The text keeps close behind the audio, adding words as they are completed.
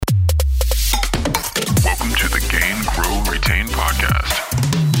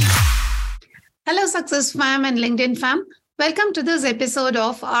Hello, Success Fam and LinkedIn Fam. Welcome to this episode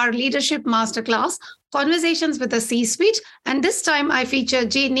of our Leadership Masterclass, Conversations with the C-Suite. And this time I feature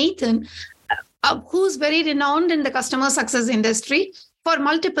Jay Nathan, who's very renowned in the customer success industry for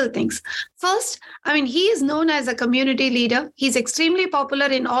multiple things. First, he is known as a community leader. He's extremely popular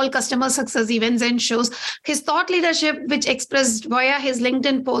in all customer success events and shows. His thought leadership, which expressed via his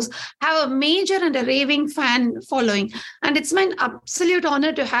LinkedIn posts, have a major and a raving fan following. And it's my absolute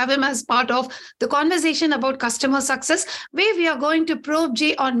honor to have him as part of the conversation about customer success, where we are going to probe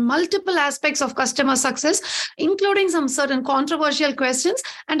Jay on multiple aspects of customer success, including some certain controversial questions,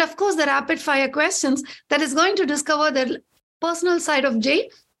 and of course, the rapid fire questions that is going to discover the personal side of Jay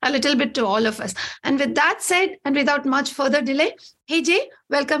a little bit to all of us. And with that said, and without much further delay, hey Jay,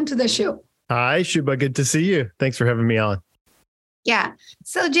 welcome to the show. Hi, Shubha. Good to see you. Thanks for having me on. Yeah.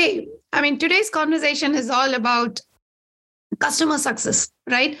 So Jay, today's conversation is all about customer success,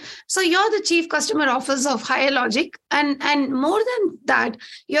 right? So you're the Chief Customer Officer of Higher Logic. And more than that,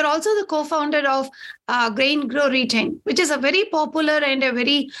 you're also the co-founder of Gain, Grow, Retain, which is a very popular and a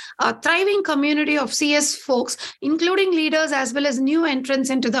very thriving community of CS folks, including leaders as well as new entrants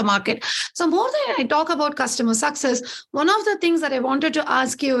into the market. So more than I talk about customer success, one of the things that I wanted to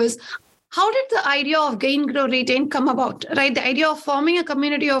ask you is, how did the idea of Gain, Grow, Retain come about, right? The idea of forming a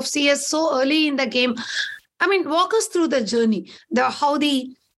community of CS so early in the game. Walk us through the journey, how the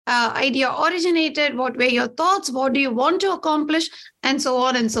idea originated, what were your thoughts, what do you want to accomplish, and so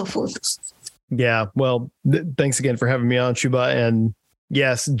on and so forth. Yeah, well, thanks again for having me on, Shubha. And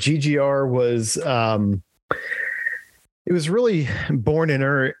yes, GGR was, it was really born in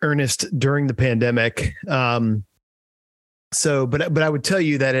earnest during the pandemic. But I would tell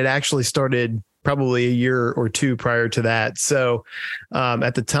you that it actually started probably a year or two prior to that. So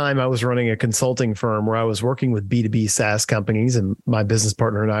at the time, I was running a consulting firm where I was working with B2B SaaS companies, and my business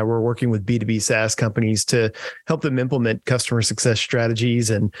partner and I were working with B2B SaaS companies to help them implement customer success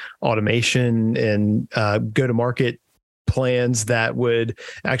strategies and automation and go-to-market plans that would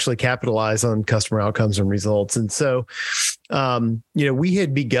actually capitalize on customer outcomes and results. And so, we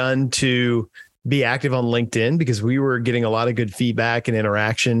had begun to be active on LinkedIn because we were getting a lot of good feedback and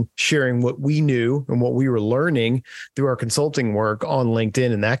interaction, sharing what we knew and what we were learning through our consulting work on LinkedIn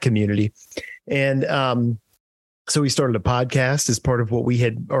in that community. And so we started a podcast as part of what we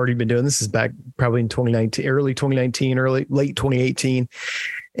had already been doing. This is back probably in 2019, late 2018.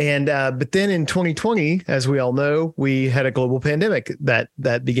 And but then in 2020, as we all know, we had a global pandemic that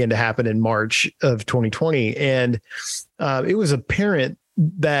began to happen in March of 2020. And it was apparent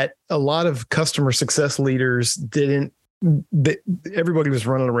that a lot of customer success leaders everybody was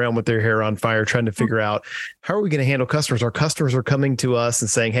running around with their hair on fire, trying to figure out, how are we going to handle customers? Our customers are coming to us and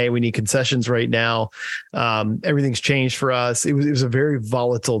saying, hey, we need concessions right now. Everything's changed for us. It was a very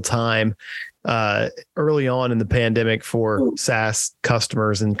volatile time early on in the pandemic for SaaS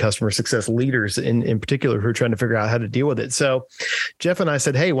customers and customer success leaders in particular, who are trying to figure out how to deal with it. So Jeff and I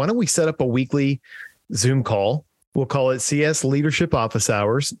said, hey, why don't we set up a weekly Zoom call? We'll call it CS Leadership Office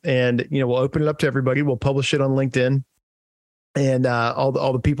Hours, and we'll open it up to everybody. We'll publish it on LinkedIn, and all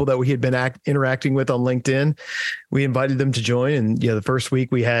the people that we had been interacting with on LinkedIn, we invited them to join. And the first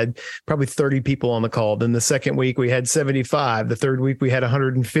week we had probably 30 people on the call. Then the second week we had 75. The third week we had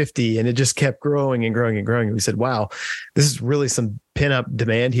 150, and it just kept growing and growing and growing. And we said, wow, this is really some pin-up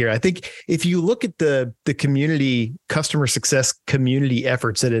demand here. I think if you look at the community, customer success community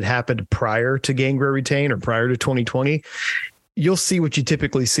efforts that had happened prior to Gain, Grow, Retain, or prior to 2020, you'll see what you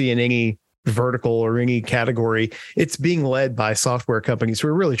typically see in any vertical or any category. It's being led by software companies who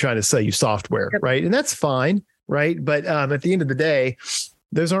are really trying to sell you software, right? And that's fine, right? But at the end of the day,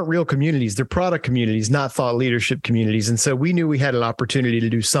 those aren't real communities. They're product communities, not thought leadership communities. And so we knew we had an opportunity to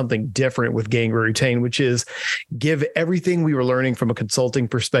do something different with Gain, Grow, Retain, which is give everything we were learning from a consulting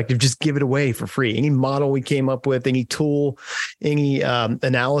perspective, just give it away for free. Any model we came up with, any tool, any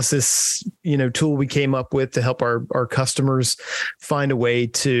analysis, tool we came up with to help our customers find a way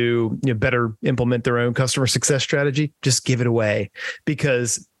to better implement their own customer success strategy, just give it away,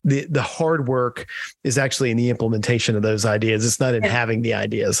 because the hard work is actually in the implementation of those ideas. It's not in having the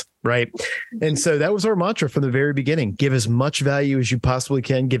ideas, right? And so that was our mantra from the very beginning. Give as much value as you possibly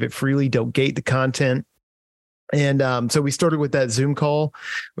can. Give it freely. Don't gate the content. And so we started with that Zoom call.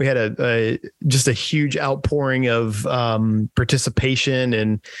 We had just a huge outpouring of participation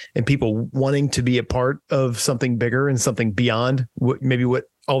and people wanting to be a part of something bigger and something beyond what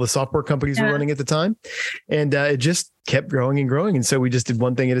all the software companies were running at the time. And it just kept growing and growing. And so we just did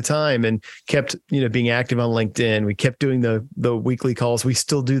one thing at a time and kept, being active on LinkedIn. We kept doing the weekly calls. We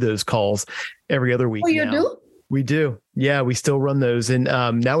still do those calls every other week. Oh, you do? We do. Yeah, we still run those. And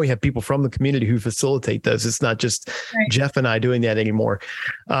now we have people from the community who facilitate those. It's not just Jeff and I doing that anymore.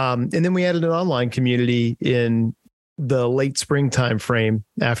 And then we added an online community in the late spring time frame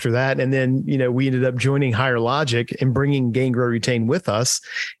after that. And then, we ended up joining Higher Logic and bringing Gain, Grow, Retain with us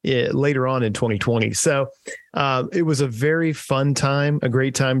later on in 2020. So it was a very fun time, a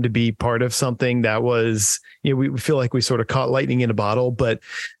great time to be part of something that was, we feel like we sort of caught lightning in a bottle, but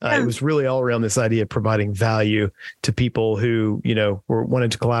it was really all around this idea of providing value to people who, were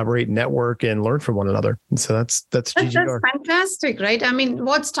wanted to collaborate, network, and learn from one another. And so that's GGR. That's fantastic, right? I mean,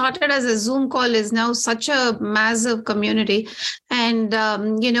 what started as a Zoom call is now such a massive community. And,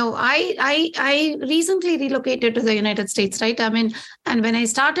 I recently relocated to the United States, right? I mean, and when I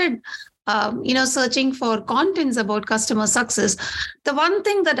started searching for contents about customer success, the one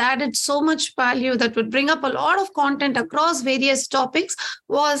thing that added so much value that would bring up a lot of content across various topics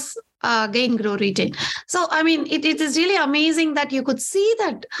was Gain, Grow, Retain. So, I mean, it is really amazing that you could see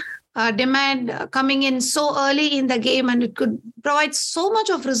that demand coming in so early in the game, and it could provide so much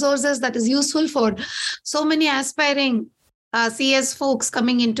of resources that is useful for so many aspiring CS folks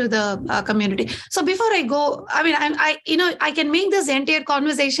coming into the community. So before I go, I mean, I can make this entire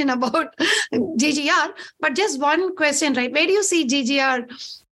conversation about GGR, but just one question, right? Where do you see GGR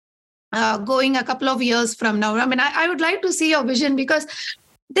going a couple of years from now? I mean, I would like to see your vision, because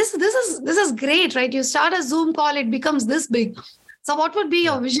this is great, right? You start a Zoom call, it becomes this big. So what would be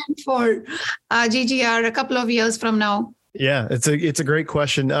your vision for GGR a couple of years from now? Yeah, it's a great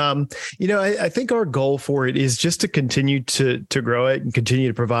question. I think our goal for it is just to continue to grow it and continue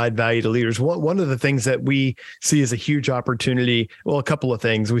to provide value to leaders. One of the things that we see as a huge opportunity, well, a couple of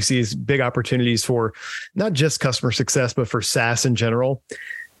things we see as big opportunities for not just customer success, but for SaaS in general.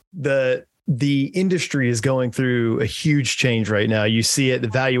 The industry is going through a huge change right now. You see it. The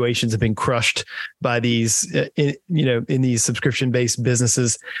valuations have been crushed by these, in these subscription-based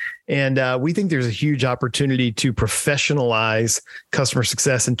businesses. And we think there's a huge opportunity to professionalize customer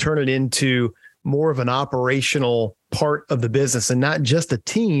success and turn it into more of an operational part of the business and not just a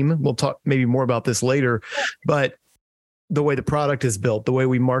team. We'll talk maybe more about this later, but the way the product is built, the way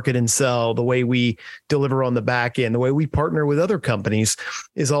we market and sell, the way we deliver on the back end, the way we partner with other companies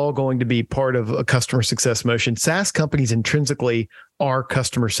is all going to be part of a customer success motion. SaaS companies intrinsically are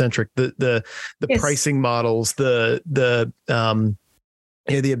customer centric. The yes. pricing models, the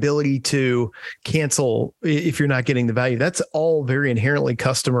ability to cancel if you're not getting the value, that's all very inherently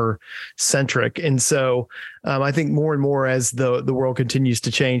customer centric. And so I think more and more as the world continues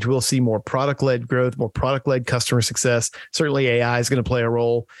to change, we'll see more product-led growth, more product-led customer success. Certainly AI is going to play a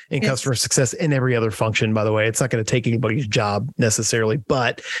role in customer success in every other function, by the way. It's not going to take anybody's job necessarily,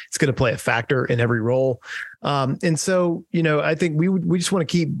 but it's going to play a factor in every role. And so, I think we just want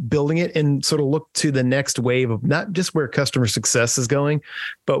to keep building it and sort of look to the next wave of not just where customer success is going,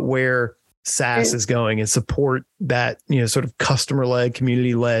 but where SaaS is going, and support that, sort of customer-led,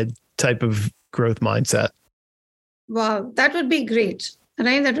 community-led type of growth mindset. Wow, that would be great.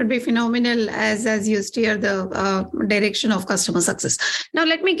 Right, that would be phenomenal as you steer the direction of customer success. Now,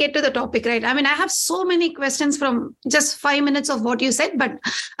 let me get to the topic, right? I mean, I have so many questions from just 5 minutes of what you said, but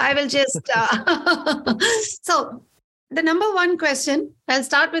I will just... So the number one question, I'll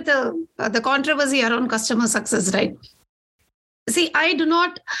start with the controversy around customer success, right? See, I do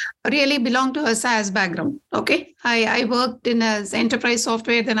not really belong to a SaaS background, okay? I worked in as enterprise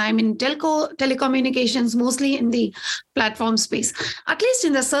software, then I'm in telecommunications, mostly in the platform space. At least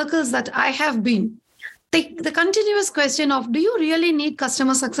in the circles that I have been, the continuous question of, do you really need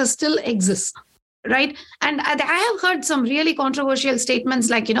customer success still exists, right? And I have heard some really controversial statements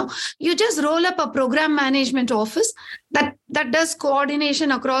like, you just roll up a program management office that does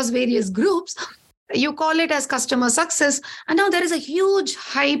coordination across various groups. You call it as customer success. And now there is a huge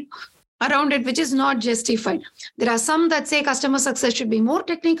hype around it, which is not justified. There are some that say customer success should be more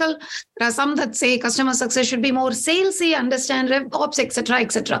technical. There are some that say customer success should be more salesy, understand rev ops, etc.,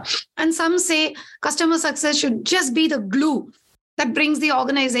 etc. And some say customer success should just be the glue that brings the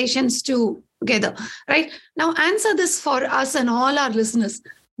organizations together, right? Now, answer this for us and all our listeners.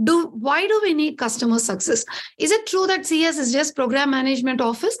 Why do we need customer success? Is it true that CS is just program management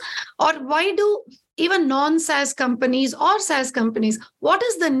office? Or why do even non-SaaS companies or SaaS companies, what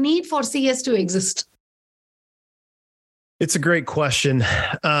is the need for CS to exist? It's a great question.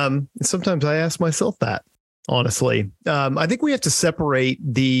 Sometimes I ask myself that, honestly. I think we have to separate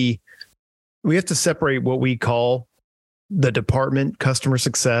what we call the department customer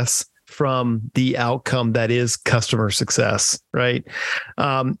success from the outcome that is customer success, right?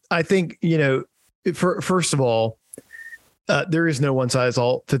 I think, first of all, there is no one size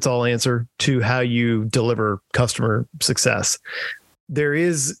fits all answer to how you deliver customer success. There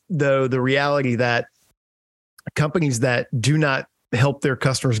is, though, the reality that companies that do not help their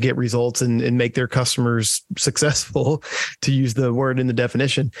customers get results and make their customers successful, to use the word in the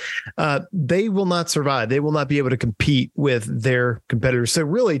definition, they will not survive. They will not be able to compete with their competitors. So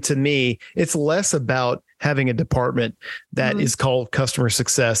really, to me, it's less about having a department that is called customer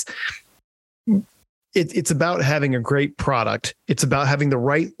success. It's about having a great product. It's about having the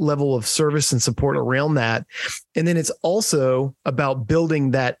right level of service and support around that. And then it's also about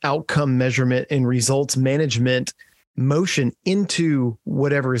building that outcome measurement and results management motion into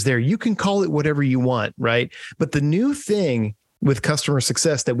whatever is there. You can call it whatever you want, right? But the new thing with customer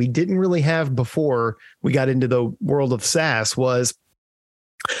success that we didn't really have before we got into the world of SaaS was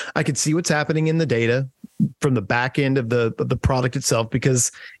I could see what's happening in the data from the back end of the product itself,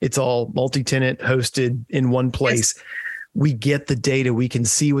 because it's all multi-tenant hosted in one place. Yes. We get the data, we can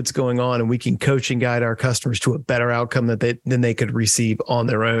see what's going on, and we can coach and guide our customers to a better outcome than they could receive on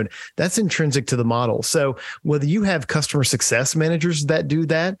their own. That's intrinsic to the model. So whether you have customer success managers that do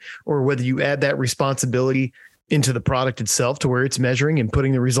that, or whether you add that responsibility into the product itself to where it's measuring and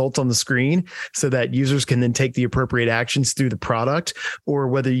putting the results on the screen so that users can then take the appropriate actions through the product, or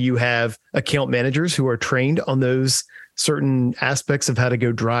whether you have account managers who are trained on those certain aspects of how to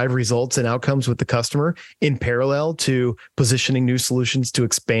go drive results and outcomes with the customer in parallel to positioning new solutions to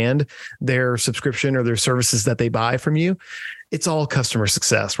expand their subscription or their services that they buy from you. It's all customer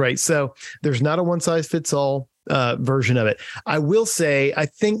success, right? So there's not a one size fits all version of it. I will say, I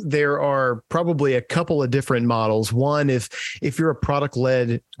think there are probably a couple of different models. One, if you're a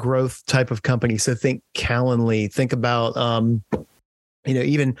product-led growth type of company, so think Calendly, think about,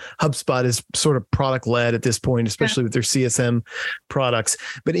 even HubSpot is sort of product-led at this point, especially with their CSM products.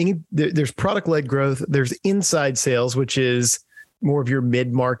 But there's product-led growth. There's inside sales, which is more of your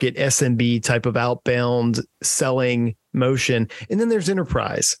mid-market SMB type of outbound selling motion. And then there's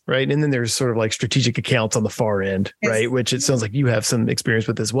enterprise, right? And then there's sort of like strategic accounts on the far end, right? Which it sounds like you have some experience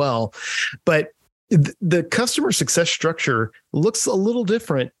with as well. But the customer success structure looks a little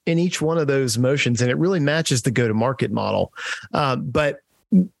different in each one of those motions, and it really matches the go-to-market model. But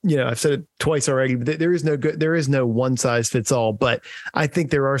I've said it twice already, but there is no one size fits all. But I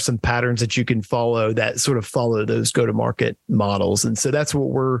think there are some patterns that you can follow that sort of follow those go-to-market models. And so that's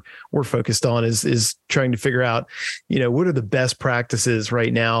what we're focused on is trying to figure out, what are the best practices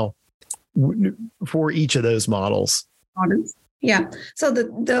right now for each of those models. Yeah. So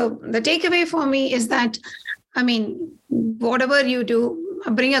the takeaway for me is that, whatever you do,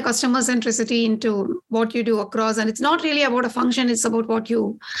 bring a customer centricity into what you do across, and it's not really about a function; it's about what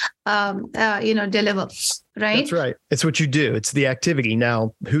you, deliver. Right. That's right. It's what you do. It's the activity.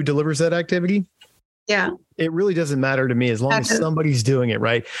 Now, who delivers that activity? Yeah. It really doesn't matter to me as long as somebody's doing it,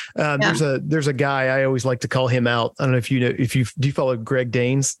 right? There's a guy I always like to call him out. I don't know if do you follow Greg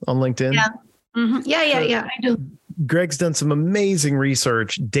Danes on LinkedIn? Yeah. Mm-hmm. Yeah, I do. Greg's done some amazing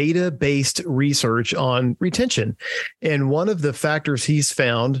research, data-based research on retention. And one of the factors he's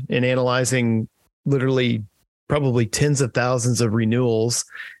found in analyzing literally probably tens of thousands of renewals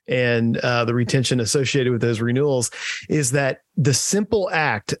and the retention associated with those renewals is that the simple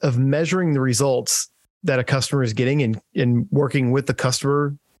act of measuring the results that a customer is getting and working with the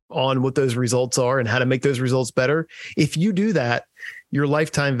customer on what those results are and how to make those results better. If you do that, your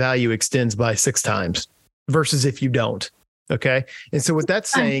lifetime value extends by 6 times versus if you don't. Okay. And so what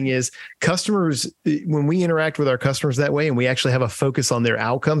that's saying is customers, when we interact with our customers that way, and we actually have a focus on their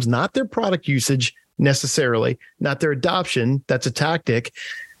outcomes, not their product usage necessarily, not their adoption, that's a tactic,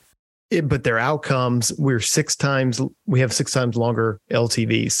 but their outcomes, we have 6 times longer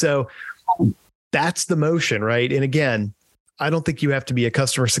LTV. So that's the motion, right? And again, I don't think you have to be a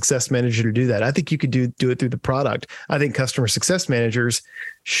customer success manager to do that. I think you could do it through the product. I think customer success managers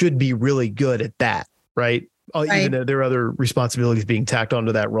should be really good at that, right? Even though there are other responsibilities being tacked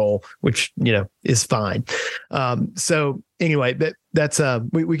onto that role, which, is fine. So anyway, that's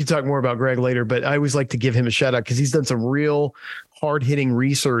we can talk more about Greg later, but I always like to give him a shout out because he's done some real hard hitting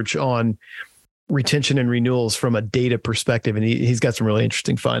research on retention and renewals from a data perspective. And he's got some really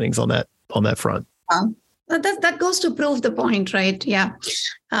interesting findings on that front. That goes to prove the point, right? Yeah.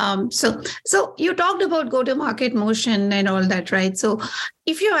 So you talked about go-to-market motion and all that, right? So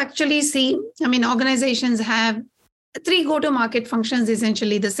if you actually see, organizations have 3 go-to-market functions,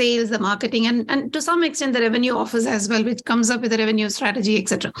 essentially the sales, the marketing, and to some extent the revenue office as well, which comes up with a revenue strategy,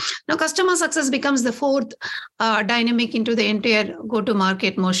 etc. Now, customer success becomes the 4th dynamic into the entire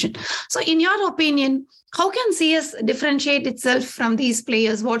go-to-market motion. So in your opinion, how can CS differentiate itself from these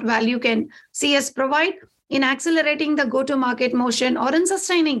players? What value can CS provide? in accelerating the go-to-market motion or in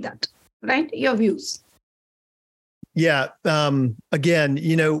sustaining that, right? Your views. Yeah. Again,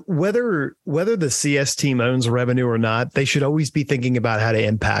 whether the CS team owns revenue or not, they should always be thinking about how to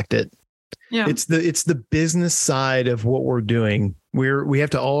impact it. Yeah. It's the business side of what we're doing. We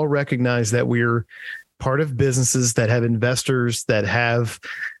have to all recognize that we're part of businesses that have investors that have,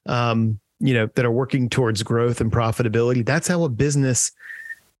 that are working towards growth and profitability. That's how a business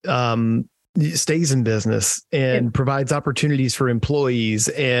stays in business and provides opportunities for employees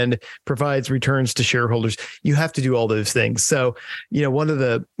and provides returns to shareholders. You have to do all those things. So, one of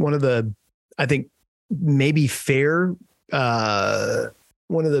the, I think maybe fair,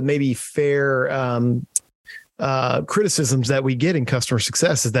 criticisms that we get in customer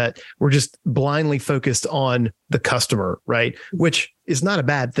success is that we're just blindly focused on the customer, right? Which is not a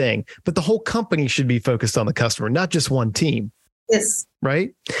bad thing, but the whole company should be focused on the customer, not just one team. Yes.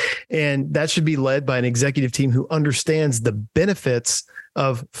 Right. And that should be led by an executive team who understands the benefits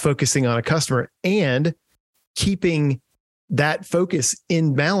of focusing on a customer and keeping that focus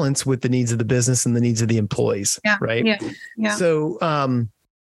in balance with the needs of the business and the needs of the employees. Yeah. Right. Yeah. Yeah. So,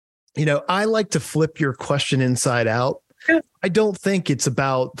 I like to flip your question inside out. I don't think it's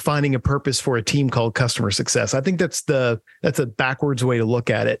about finding a purpose for a team called customer success. I think that's a backwards way to look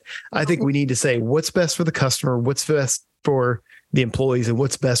at it. I think we need to say what's best for the customer, what's best for the employees, and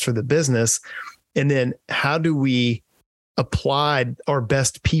what's best for the business. And then how do we apply our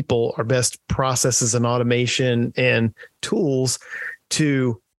best people, our best processes and automation and tools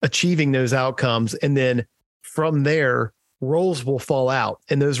to achieving those outcomes. And then from there, roles will fall out,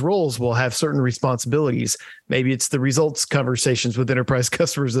 and those roles will have certain responsibilities. Maybe it's the results conversations with enterprise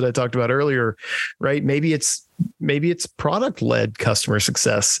customers that I talked about earlier, right? Maybe it's product-led customer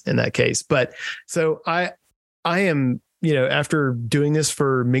success in that case. But so I am, after doing this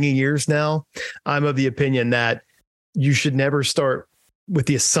for many years now, I'm of the opinion that you should never start with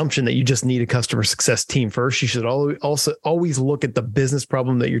the assumption that you just need a customer success team first. You should always look at the business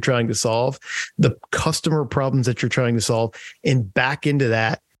problem that you're trying to solve, the customer problems that you're trying to solve, and back into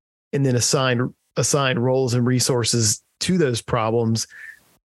that, and then assign roles and resources to those problems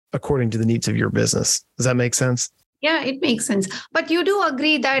according to the needs of your business. Does that make sense? Yeah, it makes sense. But you do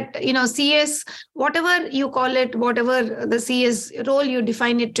agree that, CS, whatever you call it, whatever the CS role you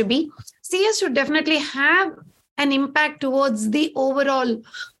define it to be, CS should definitely have an impact towards the overall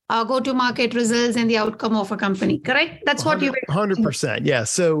go-to-market results and the outcome of a company, correct? That's what you were 100%. Yeah.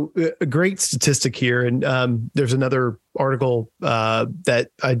 So a great statistic here. And there's another article that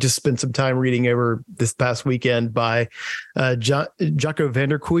I just spent some time reading over this past weekend by Jocko van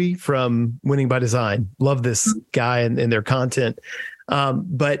der Kooi from Winning by Design. Love this guy and their content.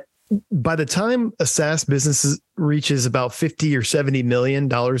 But by the time a SaaS business reaches about $50 or $70 million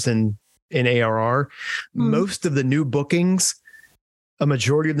in ARR, most of the new bookings, a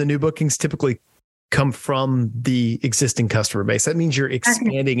majority of the new bookings typically come from the existing customer base. That means you're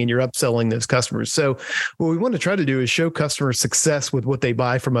expanding and you're upselling those customers. So what we want to try to do is show customers success with what they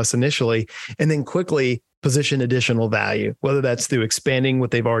buy from us initially, and then quickly position additional value, whether that's through expanding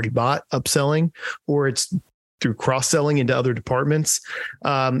what they've already bought, upselling, or it's through cross-selling into other departments,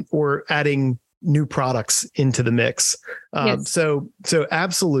 or adding new products into the mix. Yes. So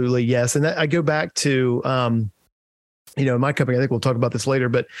absolutely. Yes. And I go back to, in my company, I think we'll talk about this later,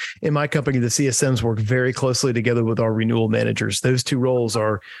 but in my company, the CSMs work very closely together with our renewal managers. Those two roles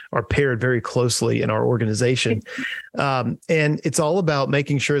are paired very closely in our organization. And it's all about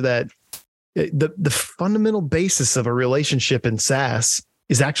making sure that the fundamental basis of a relationship in SaaS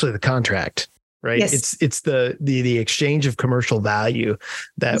is actually the contract. Right. Yes. It's the exchange of commercial value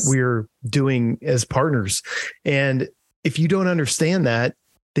that we're doing as partners. And if you don't understand that,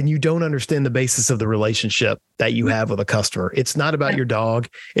 then you don't understand the basis of the relationship that you have with a customer. It's not about your dog.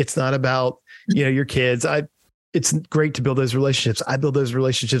 It's not about, your kids. It's great to build those relationships. I build those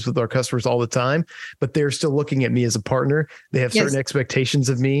relationships with our customers all the time, but they're still looking at me as a partner. They have certain expectations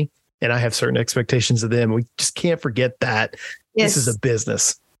of me, and I have certain expectations of them. We just can't forget that this is a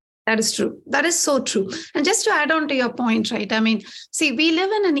business. That is true. That is so true. And just to add on to your point, right? I mean, see, we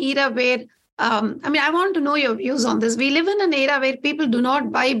live in an era where, I want to know your views on this. We live in an era where people do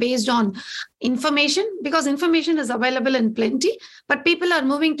not buy based on information, because information is available in plenty, but people are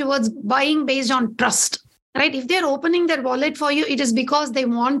moving towards buying based on trust, right? If they're opening their wallet for you, it is because they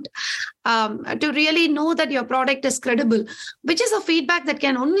want to really know that your product is credible, which is a feedback that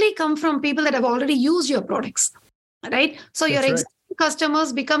can only come from people that have already used your products, right? So your existing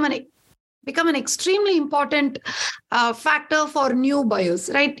customers become an extremely important factor for new buyers,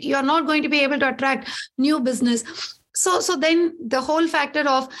 right? You're not going to be able to attract new business. So then the whole factor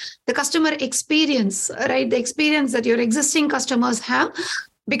of the customer experience, right? The experience that your existing customers have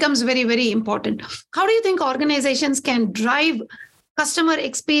becomes very, very important. How do you think organizations can drive customer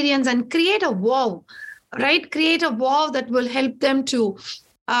experience and create a wow, right? Create a wow that will help them to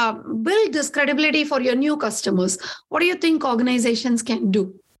build this credibility for your new customers. What do you think organizations can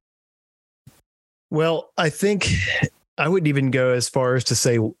do? Well, I think I wouldn't even go as far as to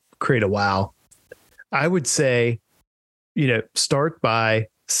say create a wow. I would say, start by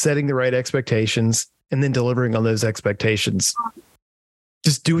setting the right expectations and then delivering on those expectations.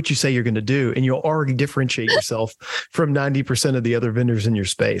 Just do what you say you're going to do, and you'll already differentiate yourself from 90% of the other vendors in your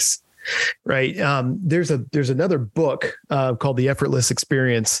space. Right. There's another book called The Effortless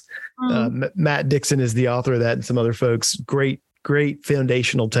Experience. Matt Dixon is the author of that, and some other folks. Great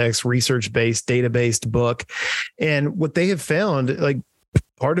foundational text, research-based, data-based book. And what they have found, like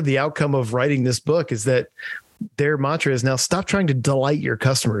part of the outcome of writing this book, is that their mantra is now stop trying to delight your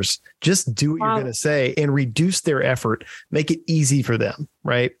customers. Just do what you're going to say and reduce their effort. Make it easy for them.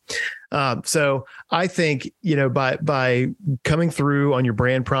 Right. So I think, by coming through on your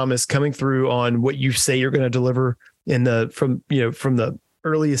brand promise, coming through on what you say you're going to deliver from the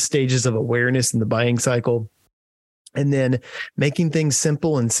earliest stages of awareness in the buying cycle, and then making things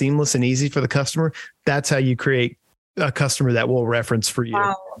simple and seamless and easy for the customer, that's how you create a customer that will reference for you.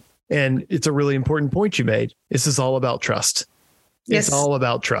 Wow. And it's a really important point you made. This is all about trust. Yes. It's all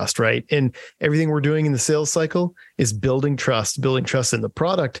about trust, right? And everything we're doing in the sales cycle is building trust in the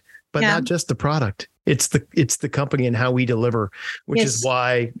product, but not just the product. It's the company and how we deliver, which is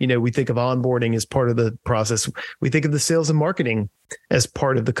why, we think of onboarding as part of the process. We think of the sales and marketing as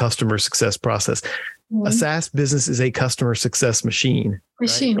part of the customer success process. Mm-hmm. A SaaS business is a customer success machine.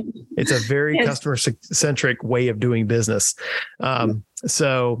 Right? It's a very customer centric way of doing business.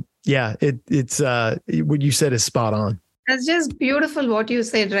 So yeah, it's what you said is spot on. That's just beautiful what you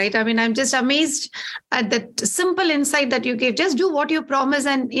said, right? I mean, I'm just amazed at that simple insight that you gave. Just do what you promise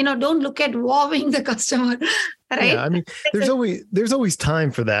and, don't look at wowing the customer, right? Yeah, I mean, there's always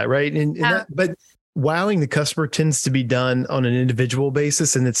time for that, right? But wowing the customer tends to be done on an individual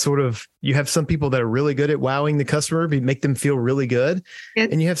basis. And it's sort of, you have some people that are really good at wowing the customer, make them feel really good. Yes.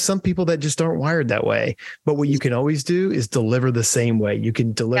 And you have some people that just aren't wired that way. But what you can always do is deliver the same way. You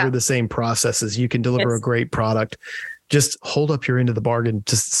can deliver the same processes. You can deliver a great product. Just hold up your end of the bargain.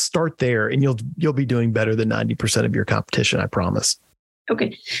 Just start there, and you'll be doing better than 90% of your competition. I promise.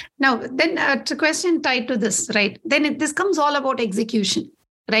 Okay. Now, then a question tied to this, right? Then this comes all about execution,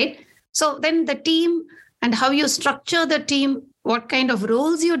 right? So then the team and how you structure the team, what kind of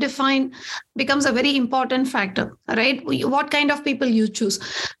roles you define becomes a very important factor, right? What kind of people you choose.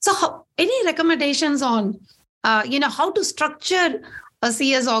 So any recommendations on, how to structure a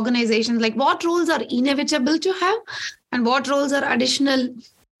CS organization? Like what roles are inevitable to have and what roles are additional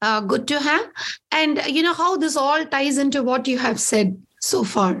good to have? And, how this all ties into what you have said so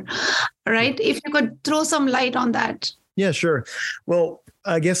far, right? If you could throw some light on that. Yeah, sure. Well,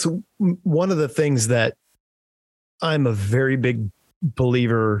 I guess one of the things that I'm a very big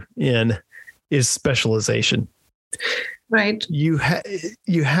believer in is specialization. Right. You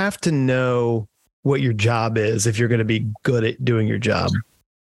have to know what your job is if you're going to be good at doing your job.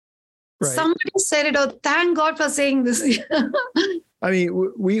 Right. Somebody said it. Oh, thank God for saying this. I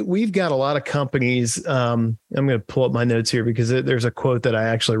mean, we've got a lot of companies. I'm going to pull up my notes here because there's a quote that I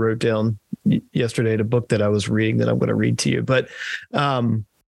actually wrote down yesterday in a book that I was reading that I'm going to read to you. But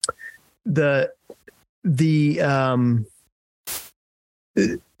there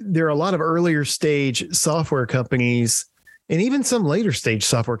are a lot of earlier stage software companies and even some later stage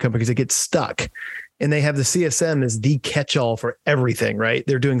software companies that get stuck. And they have the CSM as the catch-all for everything, right?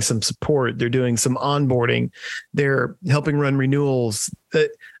 They're doing some support. They're doing some onboarding. They're helping run renewals.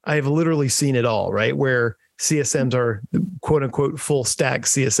 I have literally seen it all, right? Where CSMs are quote unquote full stack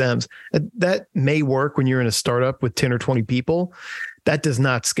CSMs. That may work when you're in a startup with 10 or 20 people. That does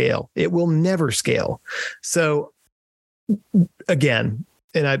not scale. It will never scale. So again,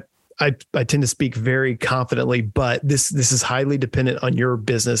 and I tend to speak very confidently, but this is highly dependent on your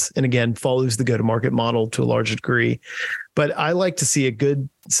business. And again, follows the go-to-market model to a large degree. But I like to see a good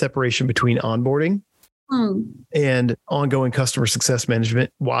separation between onboarding and ongoing customer success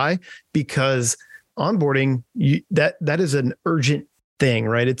management. Why? Because onboarding, that is an urgent thing,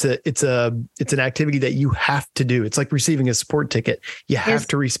 right? It's an activity that you have to do. It's like receiving a support ticket. You have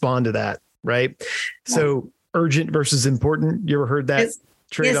to respond to that, right? Yeah. So urgent versus important. You ever heard that? Yes.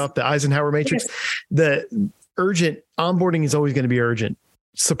 Trade off the Eisenhower matrix. Yes. The urgent onboarding is always going to be urgent.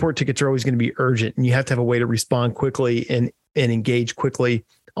 Support tickets are always going to be urgent, and you have to have a way to respond quickly and engage quickly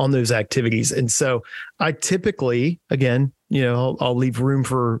on those activities. And so I typically, again, I'll leave room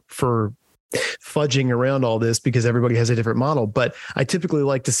for fudging around all this because everybody has a different model, but I typically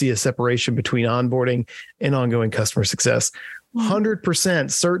like to see a separation between onboarding and ongoing customer success.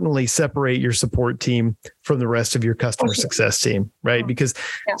 100% certainly separate your support team from the rest of your customer success team, right? Because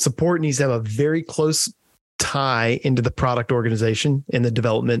support needs to have a very close tie into the product organization and the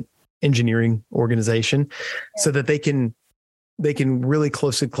development engineering organization so that they can really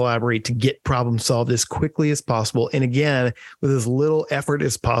closely collaborate to get problem solved as quickly as possible. And again, with as little effort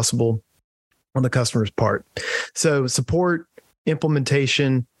as possible on the customer's part. So support,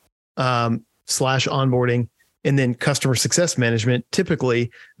 implementation, slash onboarding, and then customer success management.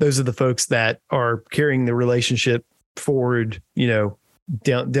 Typically, those are the folks that are carrying the relationship forward,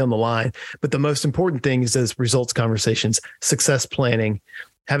 down the line. But the most important thing is those results conversations, success planning,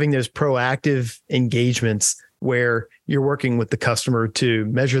 having those proactive engagements where you're working with the customer to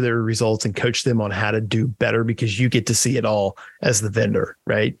measure their results and coach them on how to do better because you get to see it all as the vendor,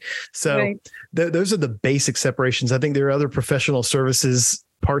 right? So those are the basic separations. I think there are other professional services,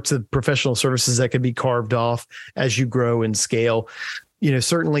 parts of professional services that could be carved off as you grow and scale.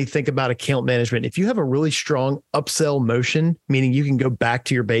 Certainly think about account management. If you have a really strong upsell motion, meaning you can go back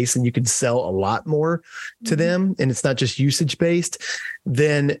to your base and you can sell a lot more to them, and it's not just usage based,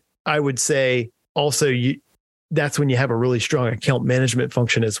 then I would say also that's when you have a really strong account management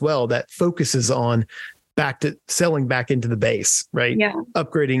function as well that focuses on selling back into the base, right? Yeah.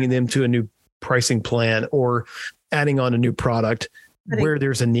 Upgrading them to a new pricing plan or adding on a new product where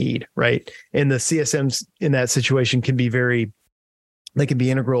there's a need, right? And the CSMs in that situation they can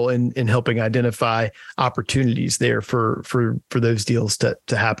be integral in helping identify opportunities there for those deals to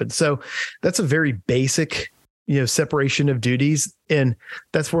happen. So that's a very basic, separation of duties. And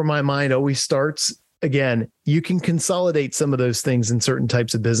that's where my mind always starts. Again, you can consolidate some of those things in certain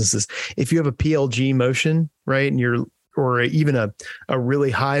types of businesses. If you have a PLG motion, right, and or even a really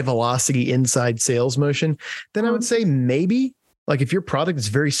high velocity inside sales motion, then I would say maybe, like if your product is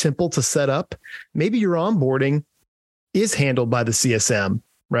very simple to set up, maybe your onboarding is handled by the CSM,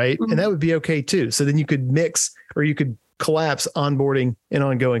 right? And that would be okay too. So then you could mix or you could collapse onboarding and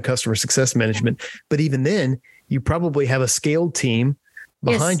ongoing customer success management. But even then, you probably have a scaled team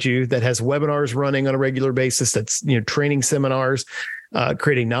behind you that has webinars running on a regular basis, that's training seminars,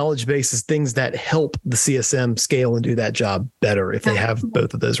 creating knowledge bases, things that help the CSM scale and do that job better if they have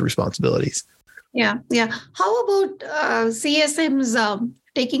both of those responsibilities. Yeah. How about CSMs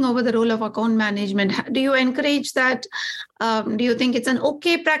taking over the role of account management? Do you encourage that? Do you think it's an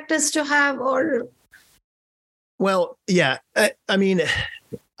okay practice to have, or? Well, yeah.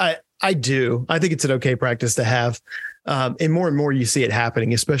 I do. I think it's an okay practice to have. And more you see it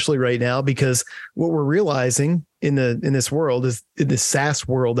happening, especially right now, because what we're realizing in this world is in the SaaS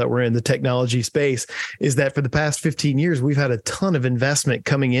world that we're in, the technology space, is that for the past 15 years, we've had a ton of investment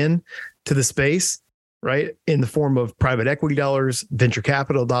coming in to the space, right? In the form of private equity dollars, venture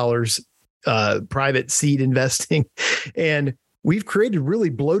capital dollars, private seed investing. And we've created really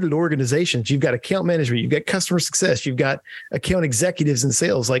bloated organizations. You've got account management, you've got customer success, you've got account executives and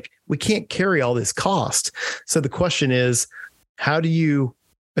sales. Like, we can't carry all this cost. So the question is, how do you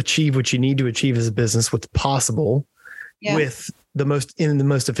achieve what you need to achieve as a business, what's possible with in the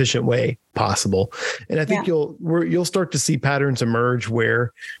most efficient way possible? And I think you'll start to see patterns emerge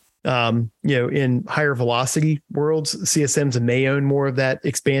where, in higher velocity worlds, CSMs may own more of that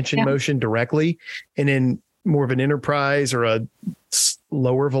expansion motion directly. And in more of an enterprise or a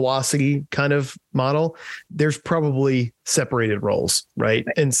lower velocity kind of model, there's probably separated roles, right?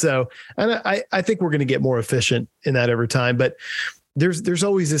 And so, I think we're going to get more efficient in that over time. But there's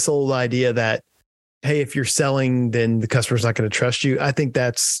always this old idea that, hey, if you're selling, then the customer's not going to trust you. I think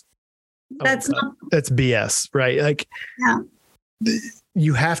that's BS, right? Like,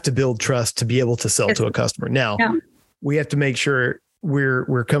 you have to build trust to be able to sell to a customer. Now, we have to make sure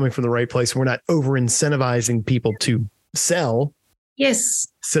we're coming from the right place. We're not over incentivizing people to sell. Yes.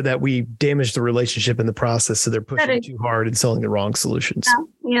 So that we damage the relationship in the process. So they're pushing too hard and selling the wrong solutions.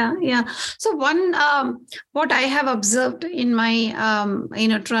 Yeah. So what I have observed in my,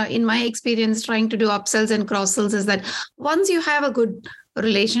 in my experience trying to do upsells and cross sells is that once you have a good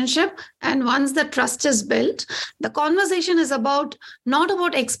relationship and once the trust is built, the conversation is not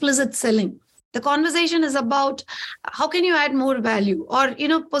about explicit selling. The conversation is about how can you add more value, or,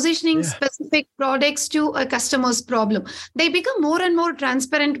 positioning specific products to a customer's problem. They become more and more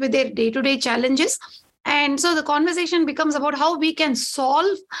transparent with their day-to-day challenges. And so the conversation becomes about how we can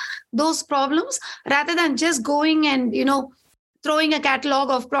solve those problems rather than just going and, throwing a catalog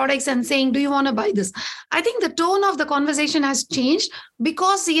of products and saying, do you want to buy this? I think the tone of the conversation has changed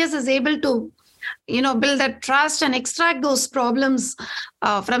because CS is able to, build that trust and extract those problems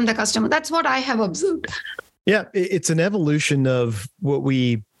from the customer. That's what I have observed. Yeah, it's an evolution of what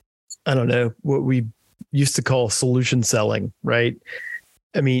we used to call solution selling, right?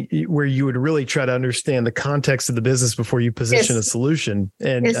 I mean, where you would really try to understand the context of the business before you position a solution.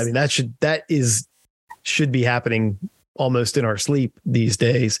 And I mean, that should be happening almost in our sleep these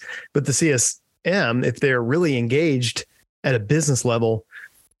days. But the CSM, if they're really engaged at a business level,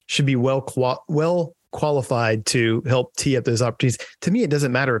 should be well qualified to help tee up those opportunities. To me, it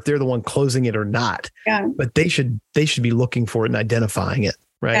doesn't matter if they're the one closing it or not, but they should be looking for it and identifying it,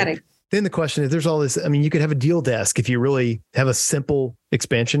 right? Then the question is, there's all this, I mean, you could have a deal desk if you really have a simple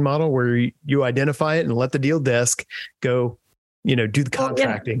expansion model where you identify it and let the deal desk go, do the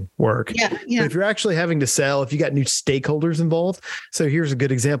contracting work. But if you're actually having to sell, if you got new stakeholders involved. So here's a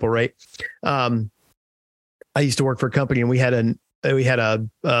good example, right? I used to work for a company and we had a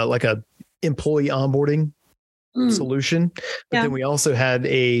employee onboarding solution, but then we also had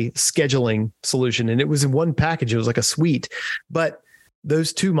a scheduling solution, and it was in one package. It was like a suite, but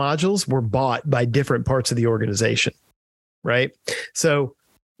those two modules were bought by different parts of the organization, right? So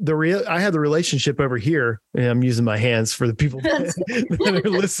I had the relationship over here, and I'm using my hands for the people that are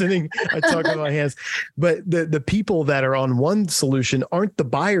listening. I talk with my hands, but the people that are on one solution aren't the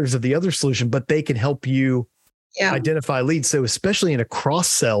buyers of the other solution, but they can help you identify leads. So especially in a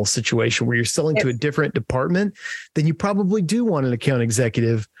cross-sell situation where you're selling to a different department, then you probably do want an account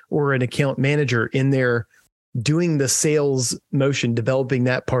executive or an account manager in there doing the sales motion, developing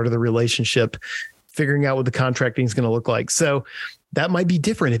that part of the relationship, figuring out what the contracting is going to look like. So that might be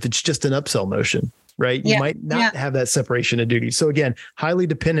different if it's just an upsell motion, right? You might not have that separation of duties. So again, highly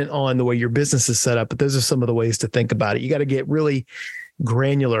dependent on the way your business is set up, but those are some of the ways to think about it. You got to get really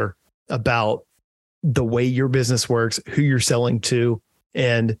granular about the way your business works, who you're selling to,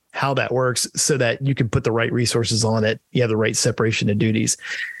 and how that works so that you can put the right resources on it. You have the right separation of duties.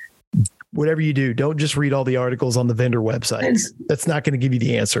 Whatever you do, don't just read all the articles on the vendor websites. That's not going to give you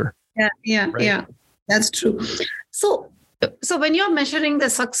the answer. Yeah. That's true. So when you're measuring the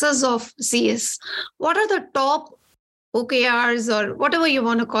success of CS, what are the top OKRs or whatever you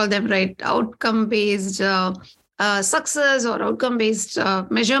want to call them, right? Outcome-based success or outcome-based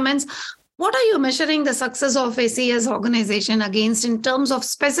measurements. What are you measuring the success of a CS organization against in terms of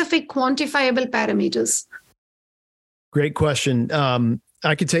specific quantifiable parameters? Great question.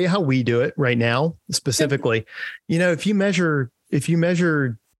 I can tell you how we do it right now, specifically. If you measure,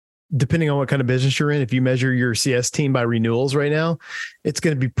 depending on what kind of business you're in, if you measure your CS team by renewals right now, it's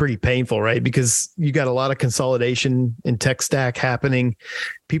going to be pretty painful, right? Because you got a lot of consolidation in tech stack happening.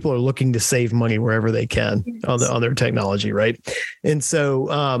 People are looking to save money wherever they can on their technology, right? And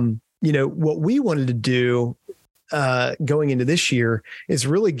so, what we wanted to do going into this year is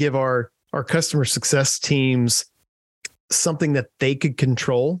really give our customer success teams something that they could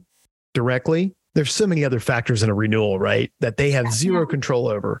control directly. There's so many other factors in a renewal, right? That they have zero control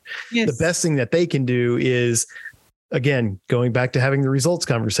over. The best thing that they can do is, again, going back to having the results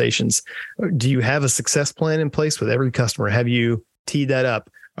conversations. Do you have a success plan in place with every customer? Have you teed that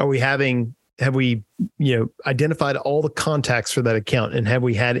up? Have we identified all the contacts for that account, and have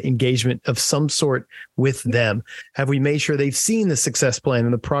we had engagement of some sort with them? Have we made sure they've seen the success plan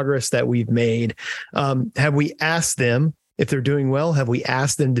and the progress that we've made? Have we asked them if they're doing well? Have we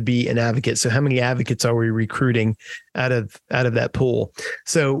asked them to be an advocate? So how many advocates are we recruiting out of that pool?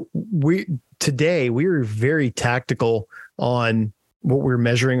 So today we're very tactical on what we're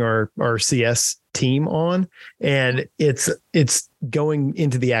measuring our CS team on, and it's going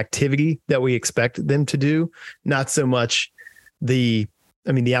into the activity that we expect them to do, not so much the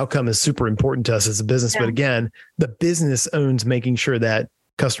outcome is super important to us as a business, but again, the business owns making sure that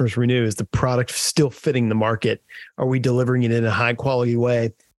customers renew. Is the product still fitting the market? Are we delivering it in a high quality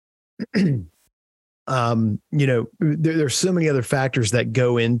way? There's so many other factors that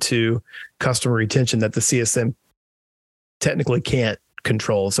go into customer retention that the CSM technically can't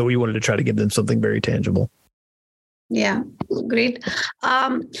control. So we wanted to try to give them something very tangible. Yeah, great.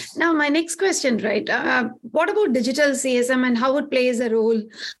 Now, my next question, right? What about digital CSM and how it plays a role?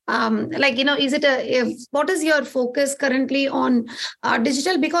 What is your focus currently on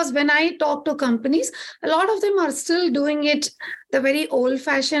digital? Because when I talk to companies, a lot of them are still doing it the very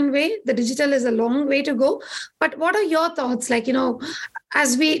old-fashioned way. The digital is a long way to go. But what are your thoughts?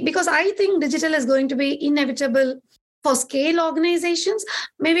 Because I think digital is going to be inevitable for scale organizations.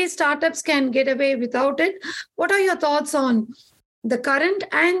 Maybe startups can get away without it. What are your thoughts on the current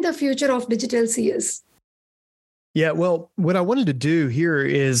and the future of digital CS? Yeah. Well, what I wanted to do here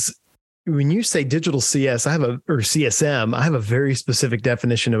is when you say digital CS, or CSM, I have a very specific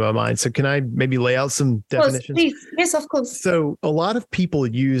definition in my mind. So can I maybe lay out some definitions? Please. Yes, of course. So a lot of people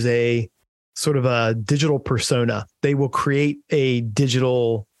use a sort of a digital persona. They will create a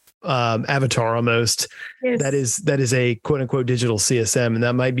digital avatar almost. Yes. That is a quote unquote digital CSM. And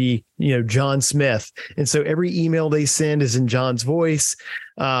that might be, John Smith. And so every email they send is in John's voice.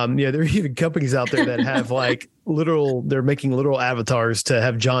 There are even companies out there that have like they're making literal avatars to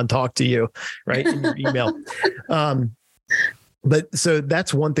have John talk to you, right, in your email. But so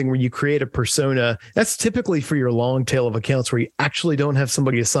that's one thing where you create a persona. That's typically for your long tail of accounts where you actually don't have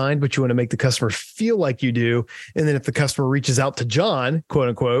somebody assigned, but you want to make the customer feel like you do. And then if the customer reaches out to John, quote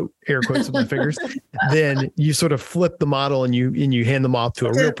unquote, air quotes with my fingers, then you sort of flip the model and you hand them off to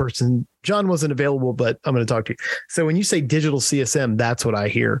a real person. John wasn't available, but I'm going to talk to you. So when you say digital CSM, that's what I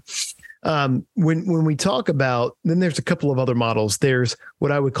hear. When we talk about, then there's a couple of other models. There's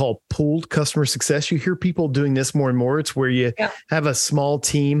what I would call pooled customer success. You hear people doing this more and more. It's where you have a small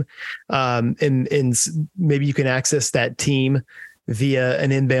team, and maybe you can access that team via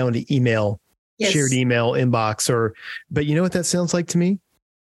an inbound email, shared email inbox, but you know what that sounds like to me?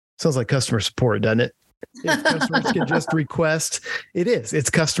 Sounds like customer support, doesn't it? If customers can just request, it's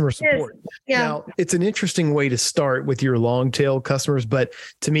customer support. Yes. Yeah. Now, it's an interesting way to start with your long tail customers, but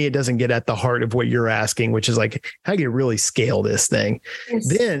to me, it doesn't get at the heart of what you're asking, which is like, how do you really scale this thing?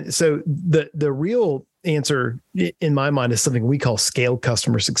 Yes. Then, so the real answer in my mind is something we call scaled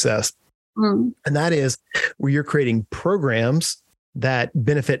customer success. And that is where you're creating programs that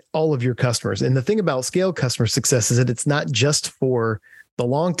benefit all of your customers. And the thing about scaled customer success is that it's not just for the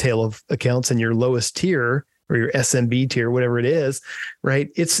long tail of accounts in your lowest tier or your SMB tier, whatever it is, right?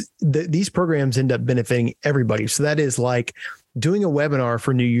 These programs end up benefiting everybody. So that is like doing a webinar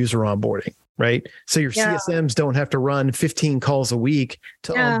for new user onboarding, right? So your CSMs don't have to run 15 calls a week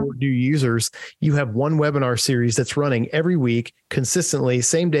to onboard new users. You have one webinar series that's running every week consistently,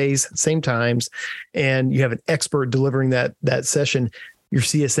 same days, same times, and you have an expert delivering that session. Your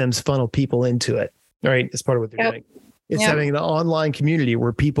CSMs funnel people into it, right? As part of what they're doing. It's having an online community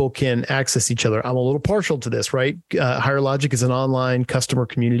where people can access each other. I'm a little partial to this, right? HireLogic is an online customer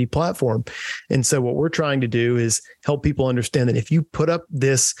community platform. And so what we're trying to do is help people understand that if you put up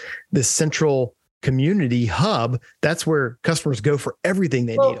this central community hub, that's where customers go for everything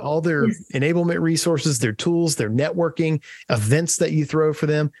they need, all their enablement resources, their tools, their networking, events that you throw for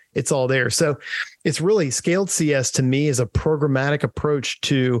them. It's all there. So it's really scaled CS to me is a programmatic approach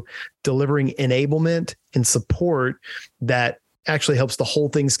to delivering enablement and support that actually helps the whole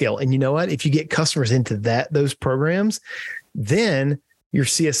thing scale. And you know what? If you get customers into those programs, then your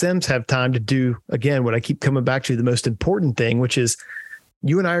CSMs have time to do, again, what I keep coming back to, the most important thing, which is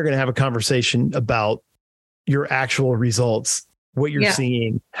you and I are going to have a conversation about your actual results, what you're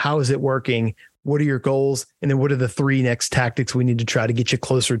seeing, how is it working, what are your goals, and then what are the 3 next tactics we need to try to get you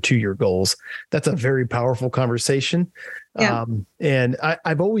closer to your goals. That's a very powerful conversation. Yeah. And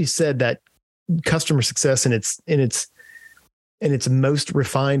I've always said that customer success in its most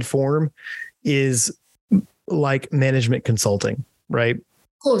refined form is like management consulting, right?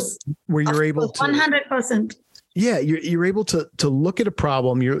 Of course. Where you're able to 100%. Yeah, you're able to look at a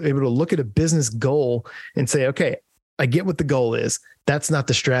problem, you're able to look at a business goal and say, okay, I get what the goal is. That's not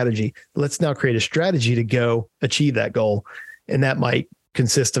the strategy. Let's now create a strategy to go achieve that goal. And that might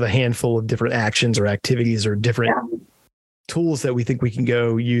consist of a handful of different actions or activities or different tools that we think we can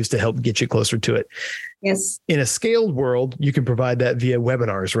go use to help get you closer to it. Yes. In a scaled world, you can provide that via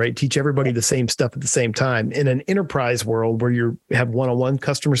webinars, right? Teach everybody the same stuff at the same time. In an enterprise world where you have one-on-one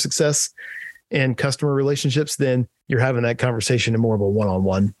customer success and customer relationships, then you're having that conversation in more of a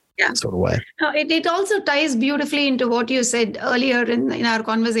one-on-one sort of way. It also ties beautifully into what you said earlier in our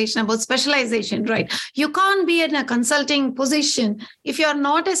conversation about specialization, right? You can't be in a consulting position if you're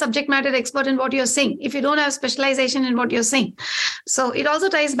not a subject matter expert in what you're saying, if you don't have specialization in what you're saying. So it also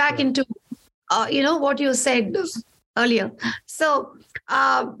ties back into, what you said earlier. So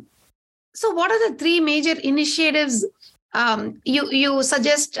what are the 3 major initiatives you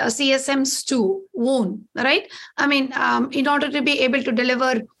suggest CSMs to own, right? I mean, in order to be able to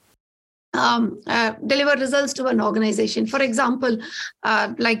deliver results to an organization. For example,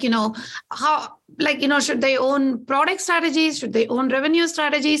 should they own product strategies? Should they own revenue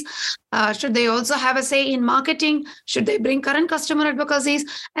strategies? Should they also have a say in marketing? Should they bring current customer advocacies?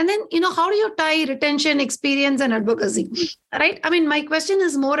 And then, how do you tie retention, experience, and advocacy, right? I mean, my question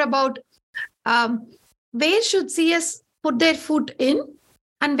is more about where should CS put their foot in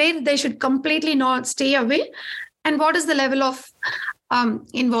and where they should completely not stay away, and what is the level of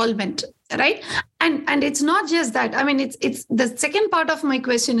involvement right? And it's not just that. I mean, it's the second part of my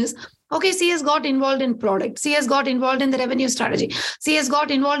question is, okay, CS got involved in product, CS got involved in the revenue strategy, CS got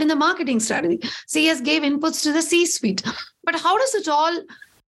involved in the marketing strategy, CS gave inputs to the C-suite, but how does it all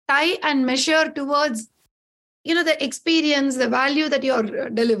tie and measure towards the experience, the value that you're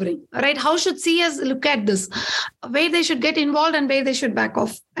delivering, right? How should CS look at this, where they should get involved and where they should back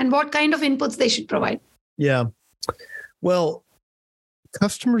off, and what kind of inputs they should provide? Yeah. Well,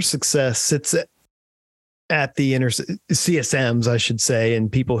 customer success sits at the CSMs, I should say,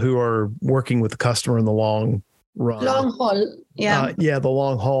 and people who are working with the customer in the long run. Long haul. Yeah. The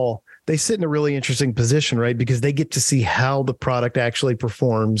long haul. They sit in a really interesting position, right? Because they get to see how the product actually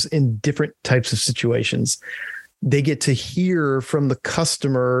performs in different types of situations. They get to hear from the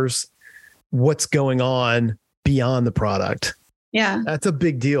customers what's going on beyond the product. Yeah. That's a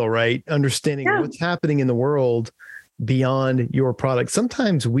big deal, right? Understanding what's happening in the world beyond your product.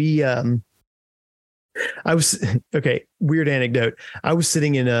 Sometimes weird anecdote. I was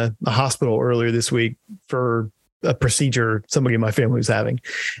sitting in a hospital earlier this week for a procedure somebody in my family was having.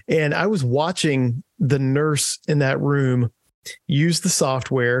 And I was watching the nurse in that room use the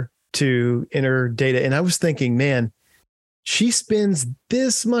software to enter data. And I was thinking, man, she spends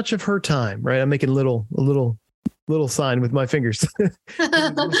this much of her time, right? I'm making a little sign with my fingers,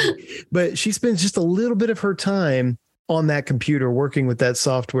 but she spends just a little bit of her time on that computer working with that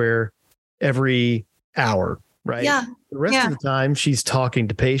software every hour, right? Yeah. The rest of the time, she's talking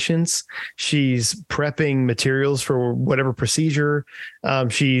to patients. She's prepping materials for whatever procedure.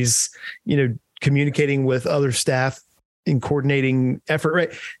 She's, communicating with other staff in coordinating effort,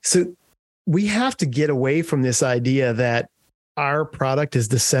 right? So we have to get away from this idea that our product is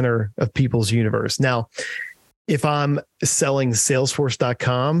the center of people's universe. Now, if I'm selling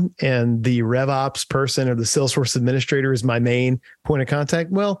Salesforce.com and the RevOps person or the Salesforce administrator is my main point of contact,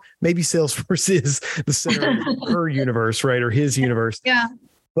 well, maybe Salesforce is the center of her universe, right? Or his universe. Yeah.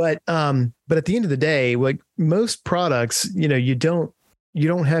 But at the end of the day, like most products, you don't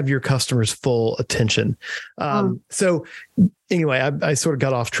have your customers' full attention. So anyway, I sort of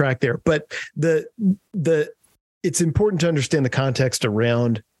got off track there, but it's important to understand the context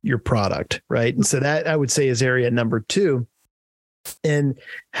around your product, right? And so that I would say is area number 2. And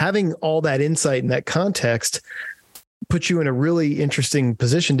having all that insight and that context puts you in a really interesting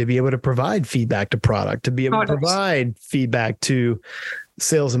position to be able to provide feedback to product, to be able to provide feedback to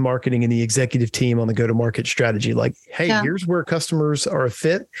sales and marketing and the executive team on the go-to-market strategy. Like, hey, here's where customers are a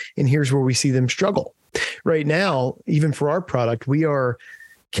fit and here's where we see them struggle. Right now, even for our product, we are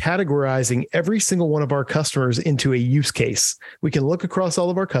categorizing every single one of our customers into a use case. We can look across all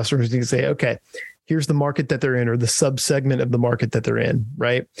of our customers and say, okay, here's the market that they're in or the sub-segment of the market that they're in,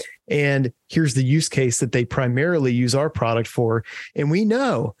 right? And here's the use case that they primarily use our product for. And we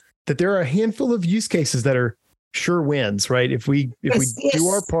know that there are a handful of use cases that are sure wins, right? If we do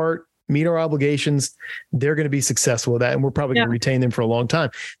our part, meet our obligations, they're going to be successful with that. And we're probably going to retain them for a long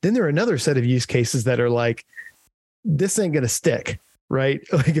time. Then there are another set of use cases that are like, this ain't going to stick. Right?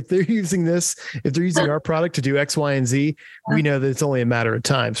 Like if they're using our product to do X, Y, and Z, we know that it's only a matter of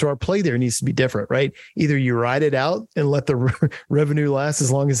time. So our play there needs to be different, right? Either you ride it out and let the revenue last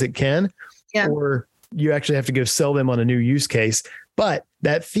as long as it can, or you actually have to go sell them on a new use case. But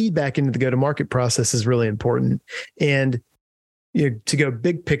that feedback into the go-to-market process is really important. And to go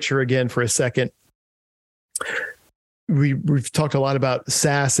big picture again for a second, we've talked a lot about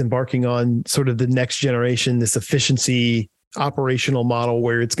SaaS embarking on sort of the next generation, this efficiency operational model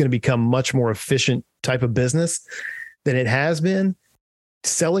where it's going to become much more efficient type of business than it has been.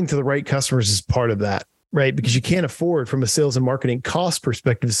 Selling to the right customers is part of that, right? Because you can't afford from a sales and marketing cost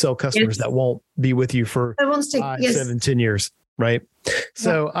perspective to sell customers that won't be with you for 5, 7, 10 years, right?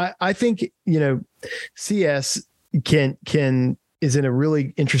 So I think, CS is in a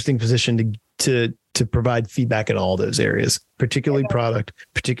really interesting position to provide feedback in all those areas, particularly product,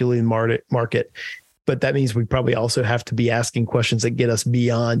 particularly market. But that means we probably also have to be asking questions that get us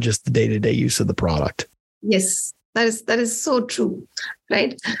beyond just the day-to-day use of the product. Yes, that is so true,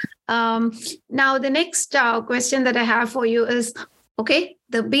 right? Now, the next question that I have for you is, okay,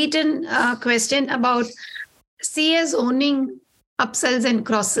 the beaten question about CS owning upsells and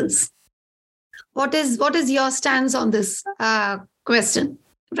cross-sells. What is your stance on this question,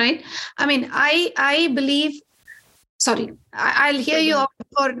 right? I mean, I believe. Sorry, I'll hear you out.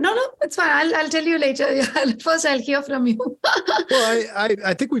 No, it's fine. I'll tell you later. First, I'll hear from you. Well,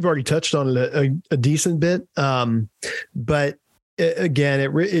 I think we've already touched on it a decent bit, but again,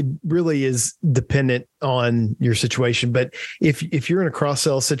 it really is dependent on your situation. But if you're in a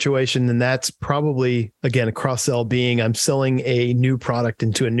cross-sell situation, then that's probably, again, a cross-sell being I'm selling a new product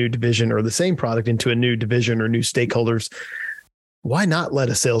into a new division or the same product into a new division or new stakeholders. Why not let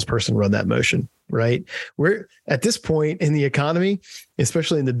a salesperson run that motion, right? We're at this point in the economy,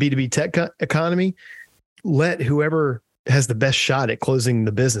 especially in the B2B tech economy, let whoever has the best shot at closing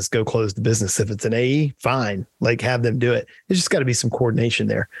the business go close the business. If it's an AE, fine, like have them do it. There's just got to be some coordination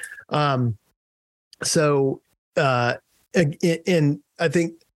there. And I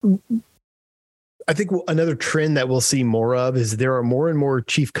think another trend that we'll see more of is there are more and more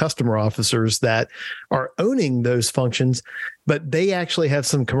chief customer officers that are owning those functions, but they actually have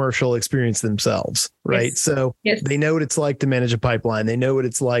some commercial experience themselves, right? Yes. So they know what it's like to manage a pipeline. They know what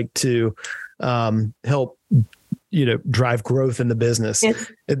it's like to help drive growth in the business.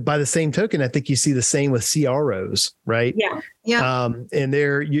 Yes. By the same token, I think you see the same with CROs, right? Yeah. And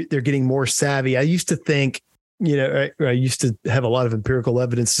they're getting more savvy. I used to think, I used to have a lot of empirical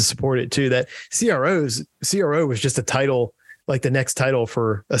evidence to support it too, that CRO was just a title, like the next title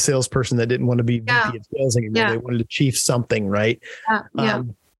for a salesperson that didn't want to be VP of sales anymore. Yeah. They wanted to chief something, right?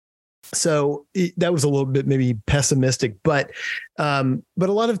 So that was a little bit maybe pessimistic, but a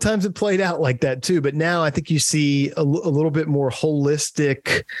lot of times it played out like that too. But now I think you see a little bit more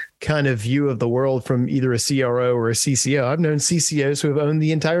holistic kind of view of the world from either a CRO or a CCO. I've known CCOs who have owned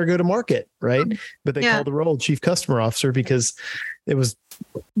the entire go-to-market, right? But they called the role chief customer officer because it was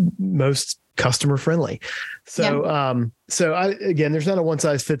most customer friendly. So, again, there's not a one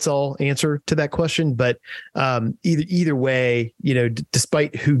size fits all answer to that question, but either way,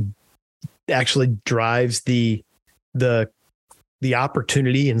 despite who actually drives the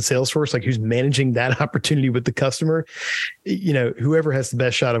opportunity in Salesforce, like who's managing that opportunity with the customer, whoever has the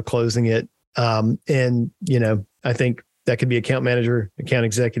best shot of closing it. I think that could be account manager, account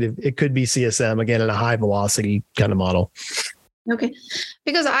executive. It could be CSM, again, in a high velocity kind of model. Okay.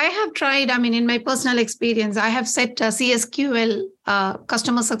 Because I have tried, in my personal experience, I have set CSQL,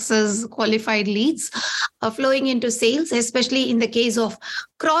 customer success qualified leads flowing into sales, especially in the case of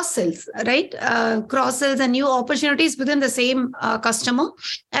cross sells, right? Cross sells and new opportunities within the same customer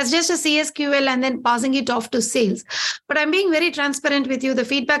as just a CSQL and then passing it off to sales. But I'm being very transparent with you. The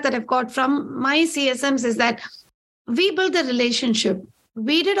feedback that I've got from my CSMs is that we build the relationship.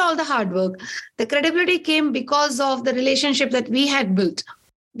 We did all the hard work. The credibility came because of the relationship that we had built.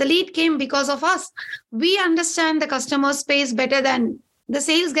 The lead came because of us. We understand the customer space better than the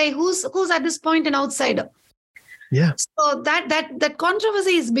sales guy who's at this point an outsider. Yeah. So that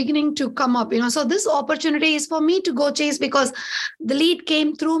controversy is beginning to come up. So this opportunity is for me to go chase because the lead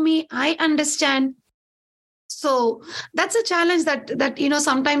came through me. I understand. So that's a challenge that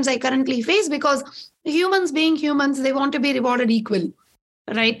sometimes I currently face because humans being humans, they want to be rewarded equally.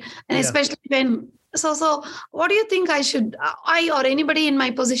 Right. And especially when, so what do you think I or anybody in my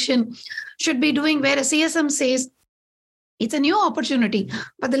position should be doing where a CSM says, it's a new opportunity,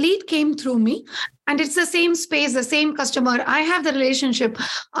 but the lead came through me and it's the same space, the same customer. I have the relationship.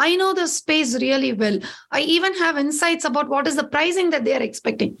 I know the space really well. I even have insights about what is the pricing that they are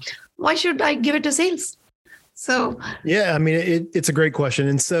expecting. Why should I give it to sales? So, yeah, it's a great question.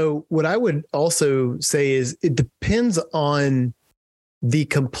 And so what I would also say is it depends on the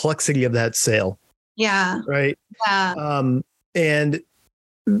complexity of that sale. Yeah. Right. Yeah. And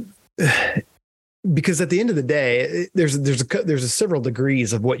because at the end of the day, there's several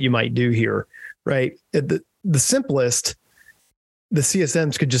degrees of what you might do here, right? At the simplest, the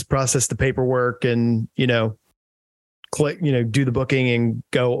CSMs could just process the paperwork and, click, do the booking and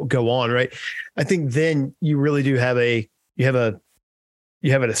go on. Right. I think then you really do have a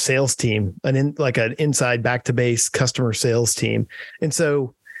sales team, an inside back to base customer sales team. And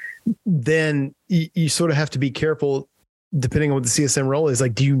so then you sort of have to be careful depending on what the CSM role is.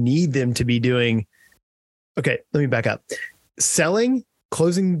 Like, do you need them to be doing, okay, let me back up. Selling,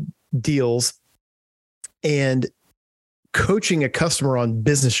 closing deals, and coaching a customer on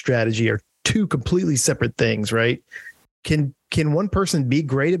business strategy are two completely separate things, right? Can one person be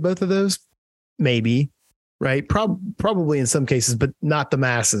great at both of those? Maybe. Right. Probably in some cases, but not the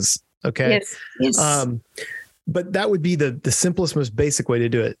masses. Okay. Yes. But that would be the simplest, most basic way to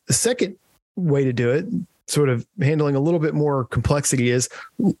do it. The second way to do it, sort of handling a little bit more complexity, is,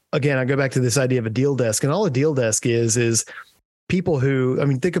 again, I go back to this idea of a deal desk, and all a deal desk is people who,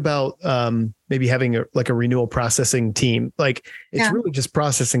 think about maybe having a renewal processing team. Like it's really just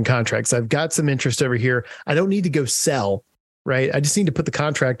processing contracts. I've got some interest over here. I don't need to go sell, right? I just need to put the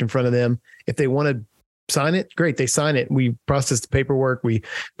contract in front of them. If they want to sign it, great. They sign it. We process the paperwork, we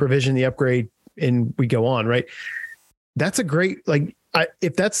provision the upgrade, and we go on, right? that's a great,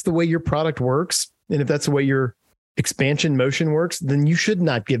 if that's the way your product works, and if that's the way your expansion motion works, then you should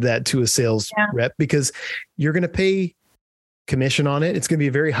not give that to a sales rep, because you're going to pay commission on it. It's going to be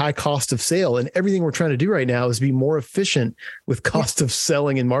a very high cost of sale. And everything we're trying to do right now is be more efficient with cost of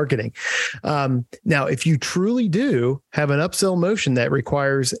selling and marketing. Now, if you truly do have an upsell motion that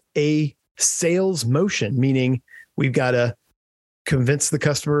requires a sales motion, meaning we've got to convince the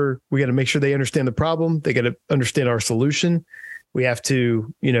customer, we got to make sure they understand the problem, they got to understand our solution, we have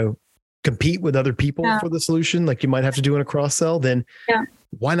to, compete with other people for the solution, like you might have to do in a cross sell, then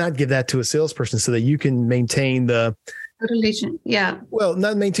why not give that to a salesperson so that you can maintain the relation? Well,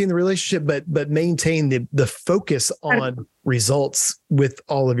 not maintain the relationship, but maintain the focus on results with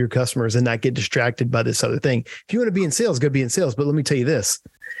all of your customers and not get distracted by this other thing. If you want to be in sales, go be in sales. But let me tell you this,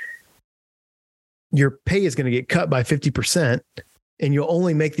 your pay is going to get cut by 50%, and you'll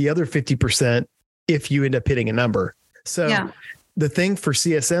only make the other 50% if you end up hitting a number. So the thing for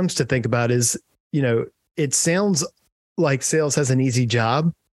CSMs to think about is, it sounds like sales has an easy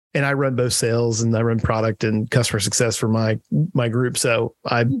job, and I run both sales and I run product and customer success for my group. So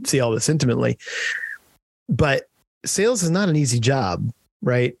I see all this intimately, but sales is not an easy job,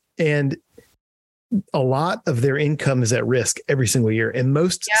 right? And a lot of their income is at risk every single year. And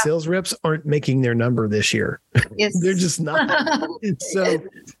most sales reps aren't making their number this year. Yes. They're just not. So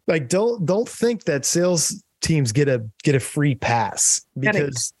don't think that sales teams get a free pass,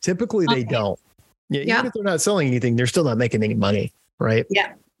 because typically they don't. Even if they're not selling anything, they're still not making any money. Right.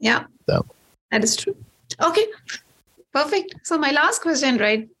 Yeah. So that is true. Okay. Perfect. So my last question,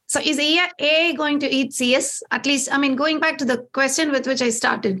 right? So is AI going to eat CS? At least, going back to the question with which I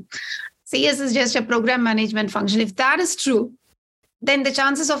started, CS is just a program management function. If that is true, then the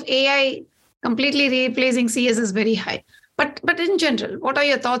chances of AI completely replacing CS is very high. But in general, what are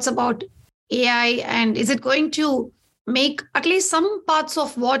your thoughts about AI, and is it going to make at least some parts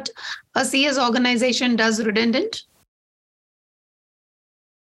of what a CS organization does redundant?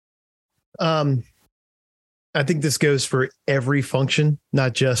 I think this goes for every function,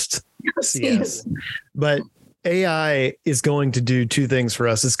 not just CS. But AI is going to do two things for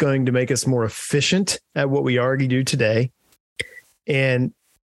us. It's going to make us more efficient at what we already do today,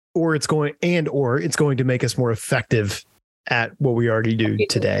 or it's going to make us more effective at what we already do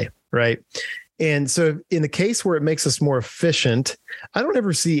today. Right. And so in the case where it makes us more efficient, I don't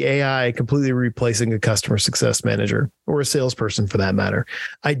ever see AI completely replacing a customer success manager or a salesperson for that matter.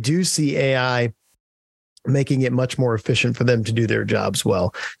 I do see AI making it much more efficient for them to do their jobs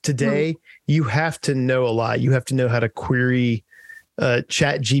well. Today, you have to know a lot. You have to know how to query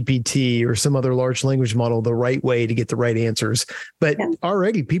ChatGPT or some other large language model the right way to get the right answers. But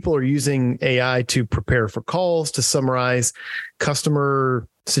already people are using AI to prepare for calls, to summarize customer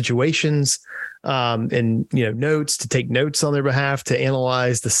situations, and notes, to take notes on their behalf, to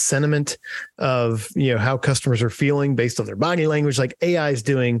analyze the sentiment of how customers are feeling based on their body language. Like AI is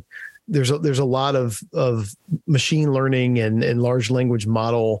doing, there's a lot of machine learning and large language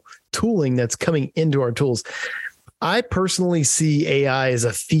model tooling that's coming into our tools. I personally see AI as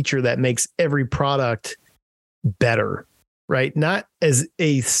a feature that makes every product better, right? Not as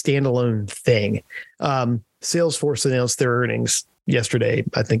a standalone thing. Salesforce announced their earnings yesterday,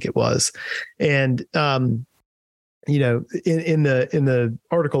 I think it was. And, in the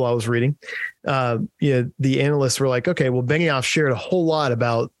article I was reading, the analysts were like, okay, well, Benioff shared a whole lot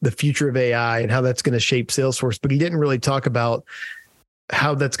about the future of AI and how that's going to shape Salesforce, but he didn't really talk about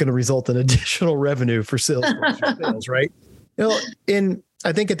how that's going to result in additional revenue for Salesforce or sales, right? And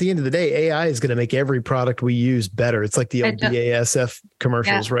I think at the end of the day, AI is going to make every product we use better. It's like the old BASF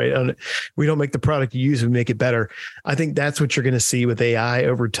commercials, right? We don't make the product you use, we make it better. I think that's what you're going to see with AI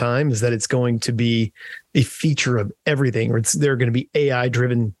over time, is that it's going to be a feature of everything, or there are going to be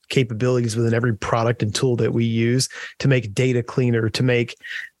AI-driven capabilities within every product and tool that we use to make data cleaner, to make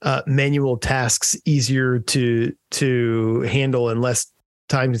manual tasks easier to handle and less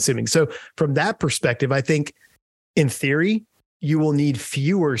time-consuming. So from that perspective, I think in theory, you will need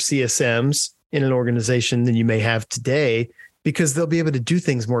fewer CSMs in an organization than you may have today, because they'll be able to do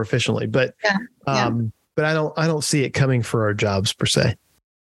things more efficiently. But but I don't see it coming for our jobs per se.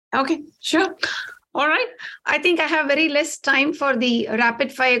 Okay, sure. All right. I think I have very less time for the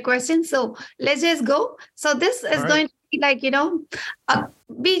rapid fire questions. So let's just go. So this is going to be like,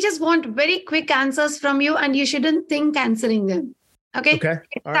 we just want very quick answers from you, and you shouldn't think answering them. Okay.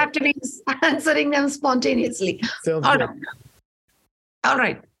 It's have to be answering them spontaneously. Sounds good. All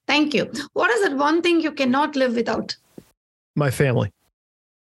right. Thank you. What is it one thing you cannot live without? My family.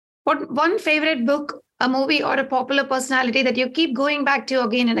 What one favorite book, a movie, or a popular personality that you keep going back to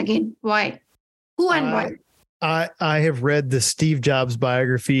again and again? Why? Who and why? I have read the Steve Jobs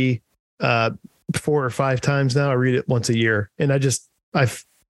biography 4 or 5 times now. I read it once a year, and I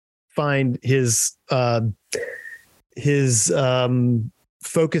find his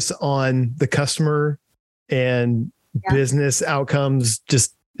focus on the customer and business outcomes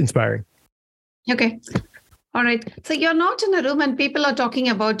just inspiring. Okay. All right. So you're not in a room and people are talking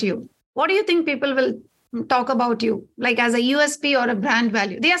about you. What do you think people will talk about you, like as a USP or a brand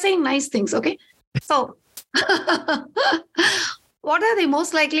value? They are saying nice things. Okay. So what are they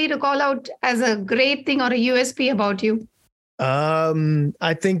most likely to call out as a great thing or a USP about you?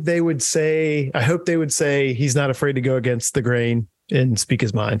 I think they would say, I hope they would say he's not afraid to go against the grain and speak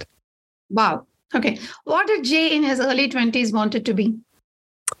his mind. Wow. Okay. What did Jay in his early 20s wanted to be?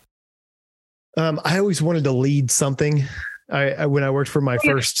 I always wanted to lead something. When I worked for my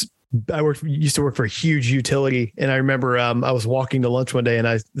used to work for a huge utility. And I remember I was walking to lunch one day, and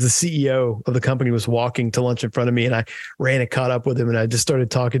the CEO of the company was walking to lunch in front of me, and I ran and caught up with him, and I just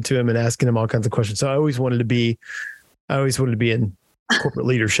started talking to him and asking him all kinds of questions. So I always wanted to be in corporate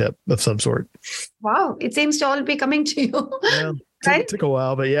leadership of some sort. Wow. It seems to all be coming to you. Yeah, right? It took a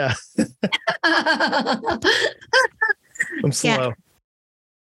while, but yeah. I'm slow.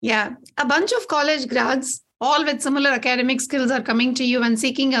 Yeah. A bunch of college grads, all with similar academic skills, are coming to you and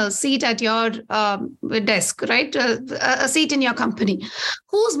seeking a seat at your desk, right? A seat in your company.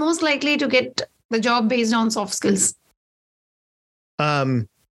 Who's most likely to get the job based on soft skills? The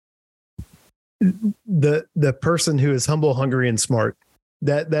person who is humble, hungry, and smart.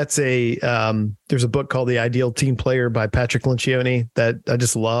 That's there's a book called The Ideal Team Player by Patrick Lencioni that I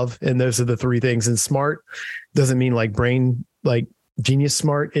just love. And those are the 3 things. And smart doesn't mean like brain, like genius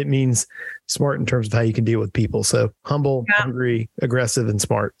smart. It means smart in terms of how you can deal with people. So humble, hungry, aggressive, and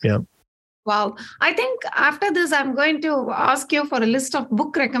smart. Yeah. Wow. I think after this, I'm going to ask you for a list of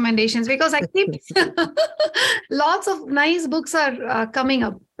book recommendations, because I keep lots of nice books are coming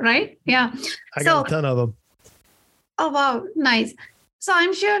up, right? Yeah. I got a ton of them. Oh, wow. Nice. So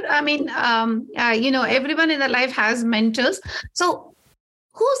I'm sure, everyone in their life has mentors. So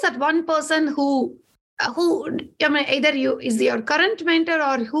who's that one person who either is your current mentor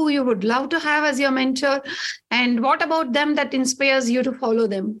or who you would love to have as your mentor? And what about them that inspires you to follow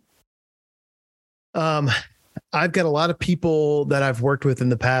them? I've got a lot of people that I've worked with in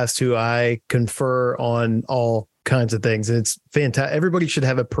the past who I confer on all kinds of things. And it's fantastic. Everybody should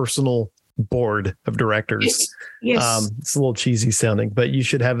have a personal board of directors. Yes. It's a little cheesy sounding, but you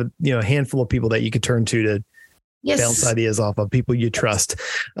should have a handful of people that you could turn to bounce ideas off of, people you trust.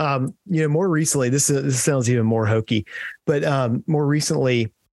 More recently, this sounds even more hokey, but more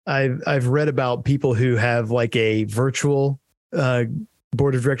recently, I've read about people who have like a virtual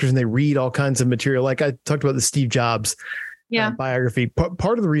board of directors, and they read all kinds of material. Like I talked about the Steve Jobs biography.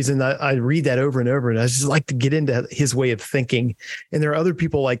 Part of the reason I read that over and over, and I just like to get into his way of thinking. And there are other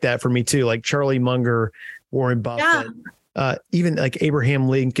people like that for me too, like Charlie Munger, Warren Buffett. Even like Abraham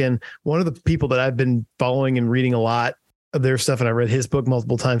Lincoln. One of the people that I've been following and reading a lot of their stuff, and I read his book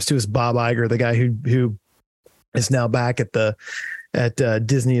multiple times too, is Bob Iger, the guy who is now back at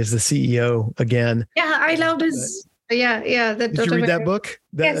Disney as the CEO again. Yeah, I loved his. Yeah. Did you read that book?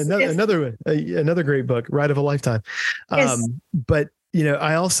 Another great book, Ride of a Lifetime. Yes. But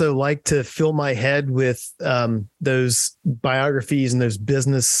I also like to fill my head with those biographies and those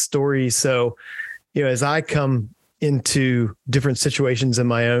business stories. So, as I come into different situations in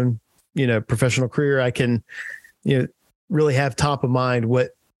my own, professional career, I can, really have top of mind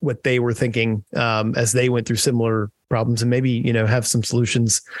what they were thinking as they went through similar problems, and maybe, have some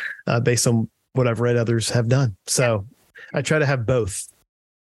solutions based on what I've read others have done. So I try to have both.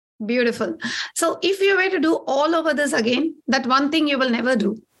 Beautiful. So if you were to do all over this again, that one thing you will never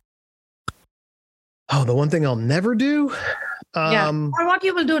do. Oh, the one thing I'll never do? Or what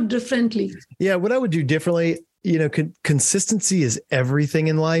you will do differently. Yeah, what I would do differently, consistency is everything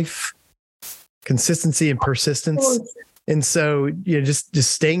in life. Consistency and persistence. And so, just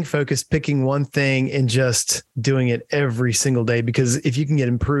staying focused, picking one thing and just doing it every single day. Because if you can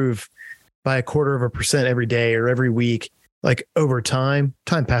improve by 0.25% every day or every week, like over time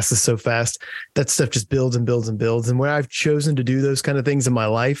passes so fast. That stuff just builds and builds and builds. And where I've chosen to do those kind of things in my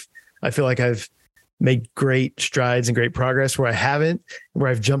life, I feel like I've made great strides and great progress. Where I haven't,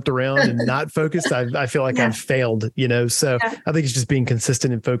 where I've jumped around and not focused, I feel like I've failed, So I think it's just being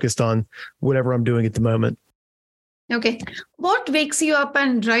consistent and focused on whatever I'm doing at the moment. Okay. What wakes you up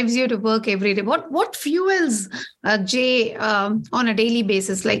and drives you to work every day? What fuels Jay on a daily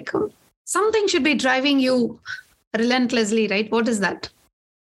basis? Like something should be driving you relentlessly, right? What is that?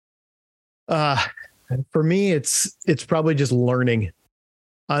 For me, it's probably just learning.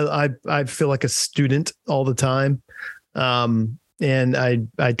 I feel like a student all the time. And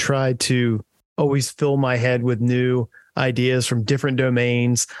I try to always fill my head with new ideas from different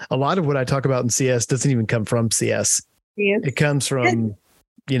domains. A lot of what I talk about in CS doesn't even come from CS. Yes. It comes from,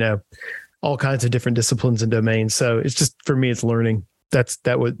 all kinds of different disciplines and domains. So it's just, for me, it's learning. That's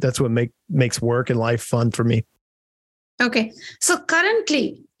what makes work and life fun for me. Okay. So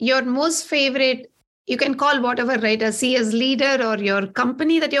currently your most favorite, you can call whatever, right? A CS leader or your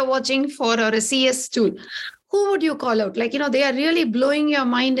company that you're watching for, or a CS tool. Who would you call out? Like, they are really blowing your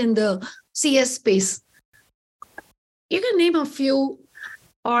mind in the CS space. You can name a few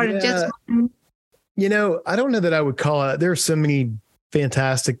or just. I don't know that I would call out. There are so many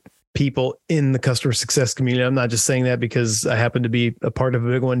fantastic people in the customer success community. I'm not just saying that because I happen to be a part of a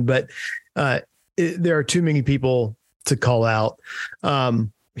big one, but there are too many people to call out.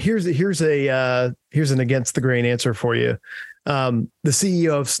 Here's an against the grain answer for you. The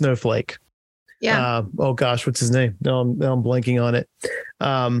CEO of Snowflake. Yeah. Oh gosh, what's his name? No, I'm blanking on it.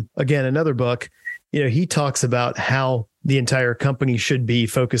 Again, another book. He talks about how the entire company should be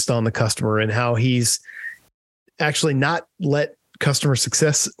focused on the customer and how he's actually not let customer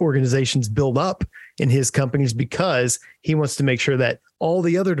success organizations build up in his companies because he wants to make sure that all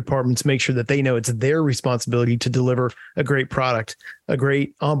the other departments make sure that they know it's their responsibility to deliver a great product, a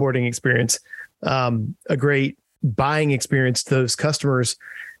great onboarding experience, a great buying experience to those customers.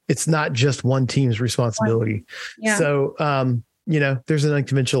 It's not just one team's responsibility. Yeah. So, there's an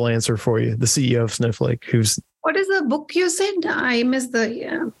unconventional answer for you. The CEO of Snowflake, what is the book you said? I missed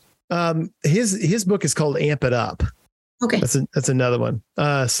the. His book is called Amp It Up. Okay. That's another one.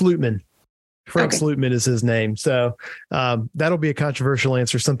 Slootman. Frank Slootman is his name. So that'll be a controversial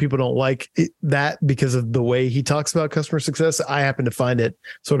answer. Some people don't like that because of the way he talks about customer success. I happen to find it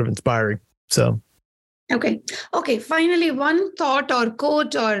sort of inspiring. So. Okay. Finally, one thought or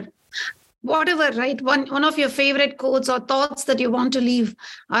quote or whatever, right? One of your favorite quotes or thoughts that you want to leave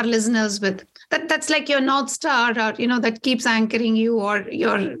our listeners with. That's like your North Star, or that keeps anchoring you, or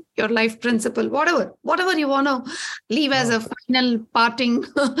your life principle, whatever you want to leave as a final parting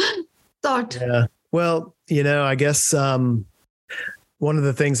thought. Yeah. Well, I guess one of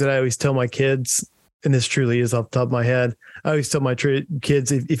the things that I always tell my kids, and this truly is off the top of my head, I always tell my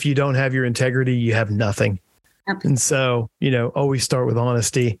kids, if you don't have your integrity, you have nothing. Yep. And so, always start with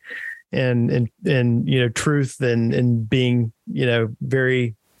honesty and truth and being,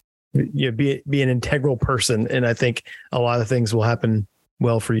 very, be an integral person. And I think a lot of things will happen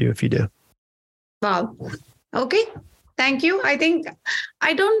well for you if you do. Wow. Okay. Thank you. I think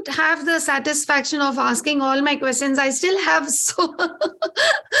I don't have the satisfaction of asking all my questions. I still have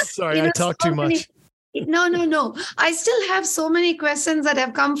Sorry, I talk too much. No. I still have so many questions that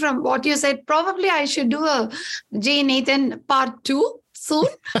have come from what you said. Probably I should do a J. Nathan part 2 soon.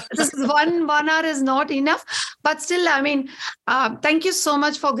 This is one hour is not enough. But still, thank you so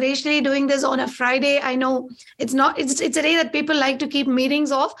much for graciously doing this on a Friday. I know it's a day that people like to keep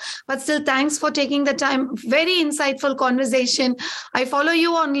meetings off, but still thanks for taking the time. Very insightful conversation. I follow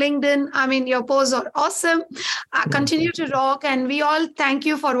you on LinkedIn. Your posts are awesome. Continue to rock. And we all thank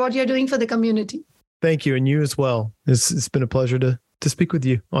you for what you're doing for the community. Thank you. And you as well. It's been a pleasure to speak with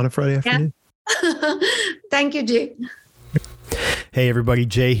you on a Friday afternoon. Yeah. Thank you, Jay. Hey, everybody,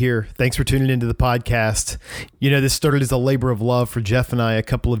 Jay here. Thanks for tuning into the podcast. This started as a labor of love for Jeff and I a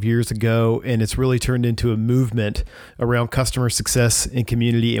couple of years ago, and it's really turned into a movement around customer success and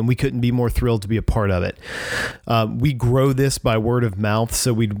community, and we couldn't be more thrilled to be a part of it. We grow this by word of mouth,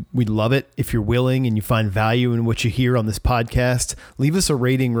 so we'd love it if you're willing and you find value in what you hear on this podcast. Leave us a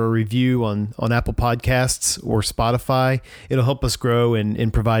rating or a review on Apple Podcasts or Spotify. It'll help us grow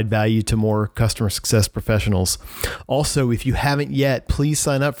and provide value to more customer success professionals. Also, if you haven't yet, please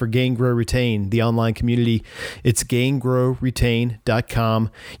sign up for Gain, Grow, Retain, the online community. It's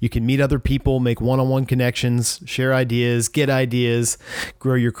gaingrowretain.com. You can meet other people, make one-on-one connections, share ideas, get ideas,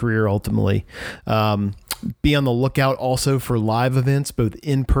 grow your career ultimately. Be on the lookout also for live events, both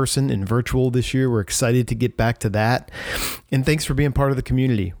in person and virtual this year. We're excited to get back to that. And thanks for being part of the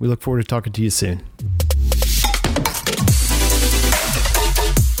community. We look forward to talking to you soon.